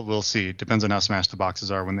 we'll see. It depends on how smashed the boxes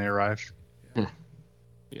are when they arrive.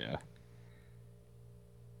 Yeah.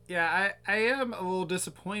 Yeah, I am a little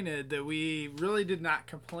disappointed that we really did not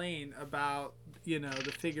complain about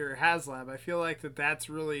the figure HasLab. I feel like that's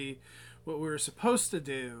really what we were supposed to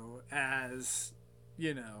do as,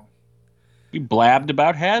 We blabbed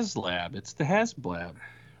about HasLab. It's the HasBlab.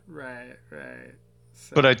 Right.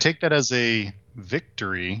 So, But I take that as a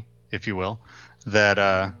victory, if you will, that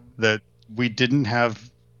that we didn't have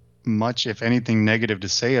much, if anything, negative to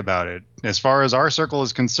say about it. As far as our circle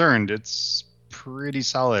is concerned, it's pretty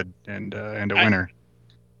solid and a winner.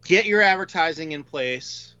 Get your advertising in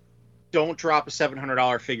place. Don't drop a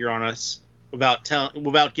 $700 figure on us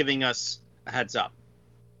without giving us a heads up.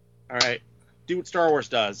 All right, do what Star Wars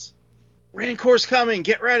does. Rancor's coming.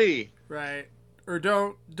 Get ready. right. Or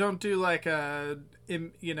don't do like a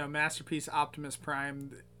Masterpiece Optimus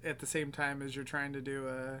Prime at the same time as you're trying to do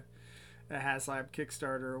a HasLab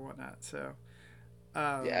Kickstarter or whatnot. So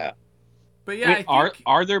Yeah. But yeah, I mean,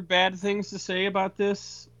 are there bad things to say about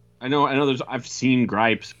this? I know I've seen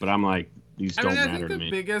gripes, but I'm like, these don't I matter think to the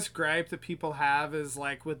me. biggest gripe that people have is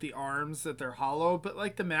like with the arms that they're hollow, but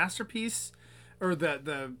like the Masterpiece or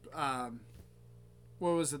the what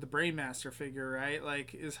was it, the Brainmaster figure, right?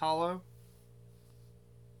 Like is hollow.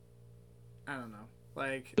 I don't know.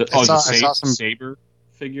 Like The I saw some Saber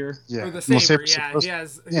figure. Yeah, or the Well, Saber, Saber's yeah.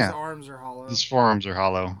 supposed- His yeah. arms are hollow. His forearms are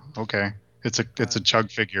hollow. Okay, it's a chug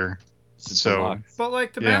figure. It's a So- deluxe. But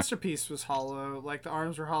like the Yeah. Masterpiece was hollow, like the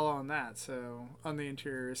arms were hollow on that, so on the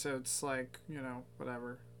interior, so it's like,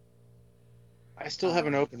 whatever. I still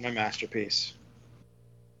haven't opened my Masterpiece.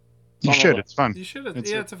 You on the should. list. It's fun. You should have. It's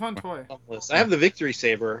Yeah, a- it's a fun toy. I have the Victory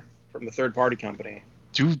Saber from the third-party company.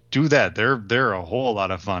 Do that. They're a whole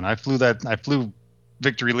lot of fun. I flew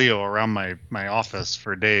Victory Leo around my office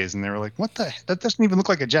for days, and they were like, "What the? That doesn't even look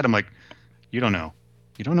like a jet." I'm like, "You don't know.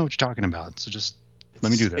 You don't know what you're talking about. So just It's let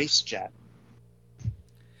me a do this." Space Jet.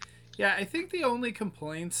 Yeah, I think the only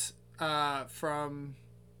complaints from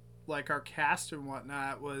like our cast and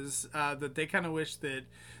whatnot was that they kind of wish that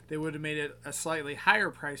they would have made it a slightly higher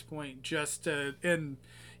price point, just to, and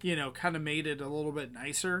kind of made it a little bit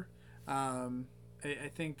nicer.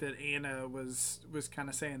 I think that Anna was kind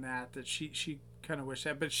of saying that she kind of wished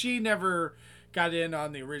that, but she never got in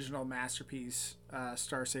on the original Masterpiece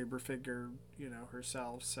Star Saber figure,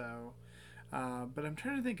 herself. So. But I'm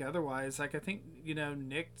trying to think otherwise. Like I think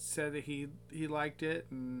Nick said that he liked it,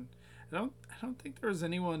 and I don't think there was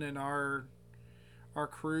anyone in our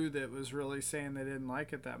crew that was really saying they didn't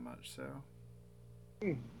like it that much. So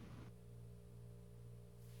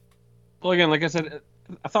Well, again, like I said,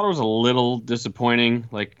 I thought it was a little disappointing.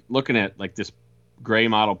 Like looking at like this gray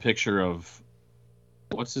model picture of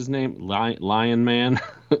what's his name, Lion Man,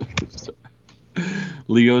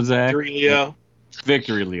 Leo Zach, Victory Leo.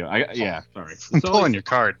 Victory Leo. Sorry. I'm So, pulling your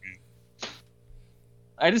card.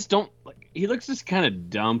 I just don't like. He looks just kind of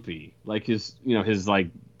dumpy. Like his like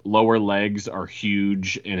lower legs are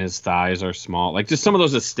huge and his thighs are small. Like just some of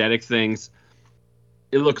those aesthetic things.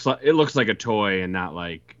 It looks like a toy and not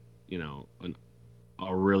like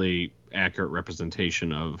a really accurate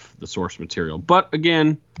representation of the source material. But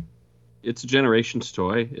again, it's a Generations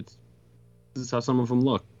toy. This is how some of them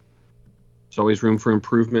look. There's always room for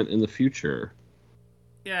improvement in the future.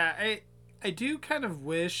 yeah, I do kind of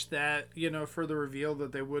wish that for the reveal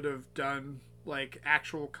that they would have done like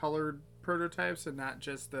actual colored prototypes and not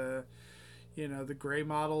just the the gray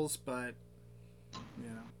models. But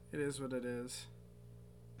it is what it is.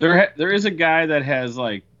 There is a guy that has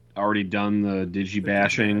like already done the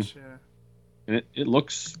digibashing, Bash, yeah. and it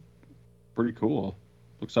looks pretty cool.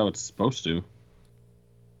 Looks how it's supposed to.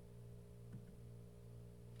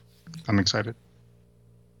 I'm excited.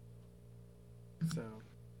 So,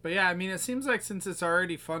 but yeah, I mean, it seems like since it's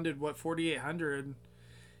already funded 4,800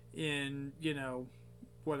 in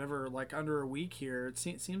whatever, like under a week here, it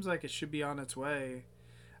seems like it should be on its way.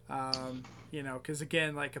 Because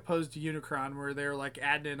again, like opposed to Unicron, where they're like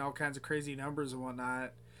adding in all kinds of crazy numbers and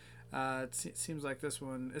whatnot, it seems like this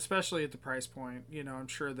one, especially at the price point, I'm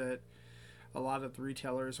sure that a lot of the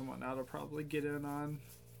retailers and whatnot will probably get in on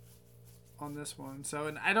this one. So,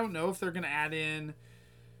 and I don't know if they're gonna add in,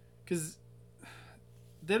 because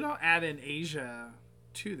they don't add in Asia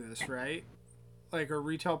to this, right? Like, our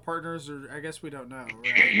retail partners, or I guess we don't know,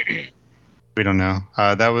 right? We don't know.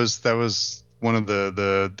 That was one of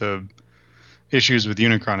the issues with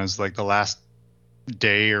Unicron is like the last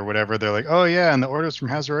day or whatever. They're like, oh yeah, and the orders from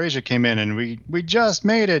Hasbro Asia came in, and we just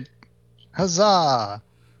made it. Huzzah!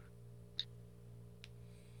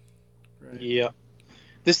 Right. Yeah.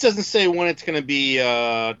 This doesn't say when it's going to be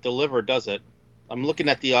delivered, does it? I'm looking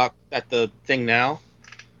at the thing now.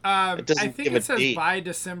 It doesn't I think give it a says date. by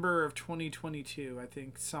December of 2022. I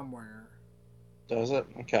think somewhere. Does it?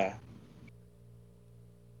 Okay.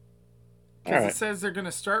 Because Alright. it says they're going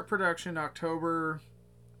to start production October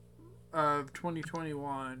of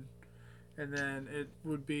 2021, and then it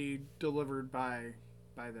would be delivered by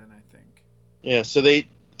then, I think. Yeah, so they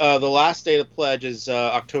the last day of pledge is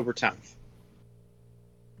October 10th.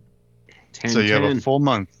 10, So you have a 10. full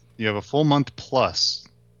month. You have a full month plus.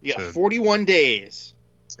 Yeah, So 41 days,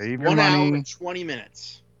 save your 1 hour money. and 20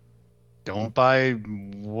 minutes. Don't buy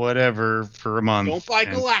whatever for a month. Don't buy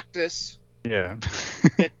and- Galactus. Yeah.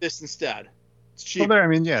 Get this instead. It's cheap. Well, there. I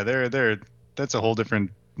mean, yeah, there. That's a whole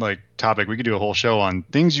different topic. We could do a whole show on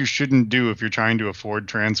things you shouldn't do if you're trying to afford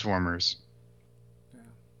Transformers.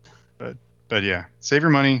 Yeah. But yeah, save your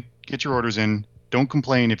money, get your orders in. Don't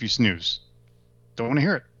complain if you snooze. Don't want to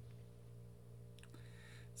hear it.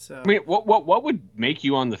 So, I mean, what would make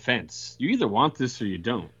you on the fence? You either want this or you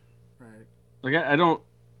don't. right. Like I don't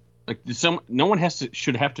like no one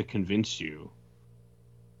should have to convince you.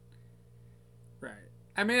 Right.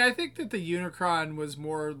 I mean, I think that the Unicron was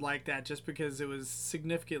more like that just because it was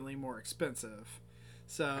significantly more expensive.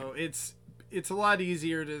 So it's a lot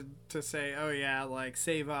easier to say, oh yeah, like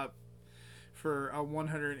save up for a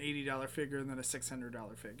 $180 figure than a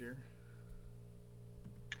 $600 figure.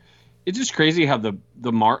 It's just crazy how the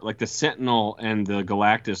the Sentinel and the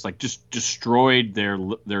Galactus like just destroyed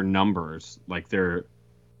their numbers, like their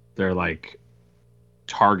like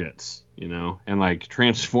targets, you know, and like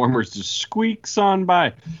Transformers just squeaks on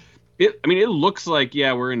by. I mean, it looks like,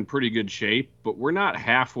 yeah, we're in pretty good shape, but we're not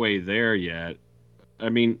halfway there yet. I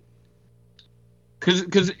mean,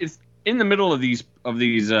 because it's in the middle of these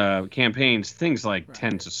campaigns, things like Right.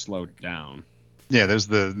 tend to slow down. Yeah, there's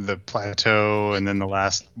the plateau, and then the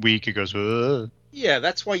last week it goes. Yeah,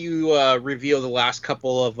 that's why you reveal the last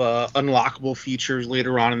couple of unlockable features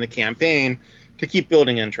later on in the campaign to keep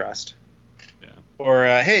building interest. Yeah. Or,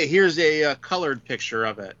 hey, here's a colored picture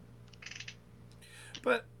of it.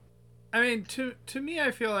 But I mean, to me,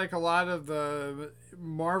 I feel like a lot of the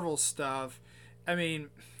Marvel stuff, I mean,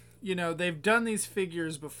 you know, they've done these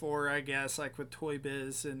figures before, I guess, like with Toy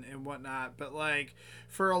Biz and whatnot. But like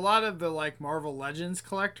for a lot of the like Marvel Legends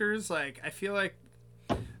collectors, like I feel like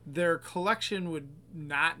their collection would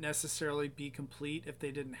not necessarily be complete if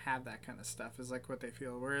they didn't have that kind of stuff, is like what they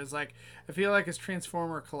feel. Whereas like I feel like as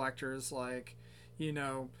Transformer collectors, like, you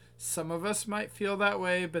know, some of us might feel that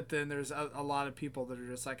way, but then there's a lot of people that are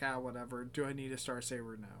just like, ah, whatever. Do I need a Star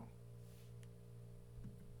Saber? No.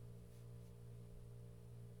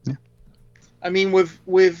 I mean, with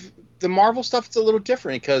the Marvel stuff, it's a little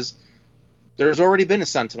different because there's already been a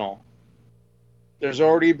Sentinel. There's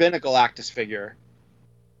already been a Galactus figure,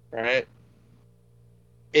 right?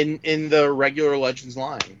 In the regular Legends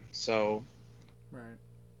line. So Right.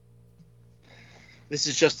 this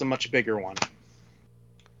is just a much bigger one.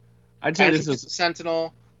 I'd say I this didn't is get the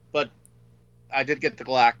Sentinel, but I did get the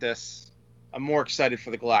Galactus. I'm more excited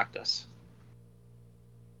for the Galactus.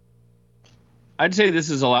 I'd say this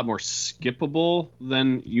is a lot more skippable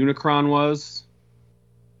than Unicron was,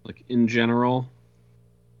 like in general,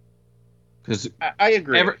 because I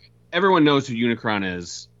agree. everyone knows who Unicron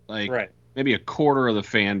is. Like Right. maybe a quarter of the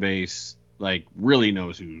fan base like really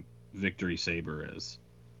knows who Victory Saber is.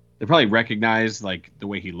 They probably recognize like the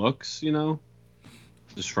way he looks, you know,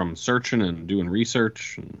 just from searching and doing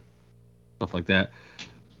research and stuff like that.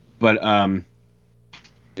 But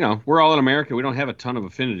you know, we're all in America. We don't have a ton of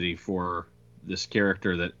affinity for this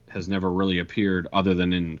character that has never really appeared other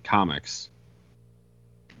than in comics.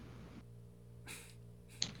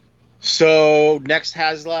 So next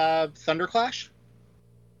HasLab Thunderclash.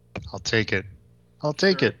 I'll take it. I'll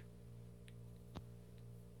take Sure. it.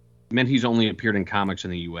 Meant he's only appeared in comics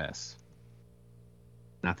in the U.S.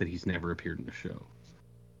 Not that he's never appeared in the show.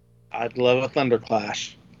 I'd love a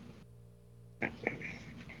Thunderclash.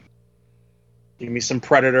 Give me some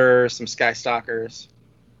Predator, some Skystalkers.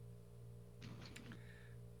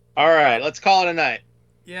 All right, let's call it a night.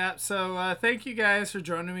 Yeah, so thank you guys for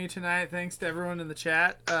joining me tonight. Thanks to everyone in the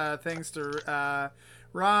chat. Thanks to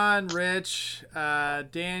Ron, Rich,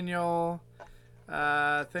 Daniel.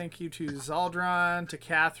 Thank you to Zaldron, to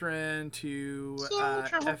Catherine, to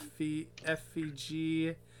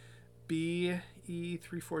FVG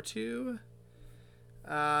BE342.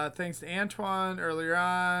 Thanks to Antoine earlier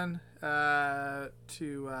on.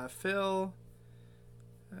 To Phil.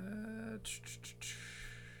 I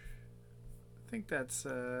think that's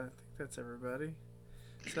everybody.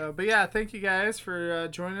 So, but yeah, thank you guys for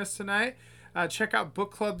joining us tonight. Check out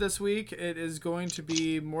Book Club this week. It is going to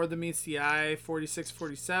be More Than Meets the Eye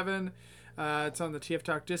 4647. It's on the TF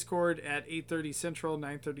Talk Discord at 8:30 Central,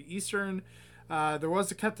 9:30 Eastern. There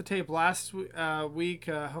was a cut the tape last week.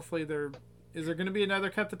 Hopefully they're Is there going to be another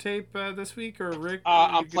Cut the Tape this week, or Rick?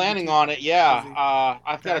 I'm planning on it. Yeah,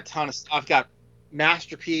 I've got a ton of. I've got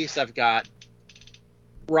Masterpiece. I've got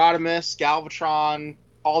Rodimus, Galvatron,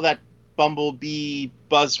 all that Bumblebee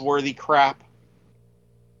buzzworthy crap.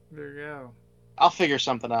 There you go. I'll figure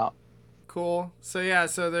something out. Cool. So yeah,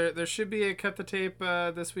 so there should be a Cut the Tape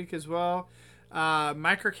this week as well.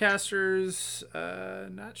 Microcasters,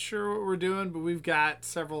 not sure what we're doing, but we've got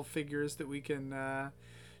several figures that we can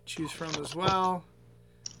choose from as well.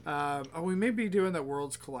 We may be doing the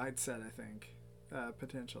Worlds Collide set, I think,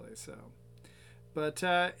 potentially. So, but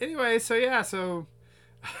anyway, so yeah, so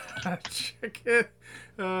check it.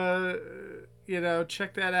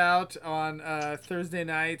 Check that out on Thursday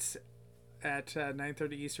nights at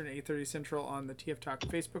 9:30 Eastern, 8:30 Central on the TF Talk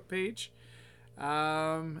Facebook page.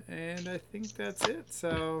 And I think that's it.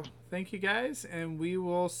 So thank you guys, and we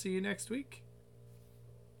will see you next week.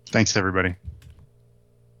 Thanks, everybody.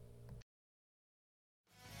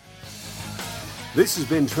 This has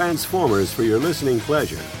been Transformers for your listening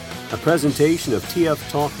pleasure, a presentation of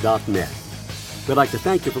tftalk.net. We'd like to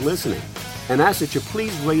thank you for listening and ask that you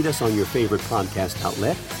please rate us on your favorite podcast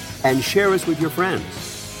outlet and share us with your friends.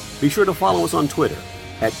 Be sure to follow us on Twitter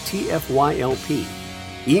at TFYLP.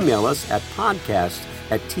 Email us at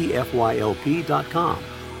podcast@tfylp.com.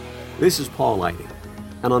 This is Paul Lighting,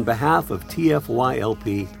 and on behalf of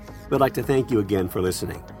TFYLP, we'd like to thank you again for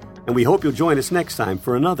listening, and we hope you'll join us next time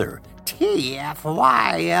for another TFYLP.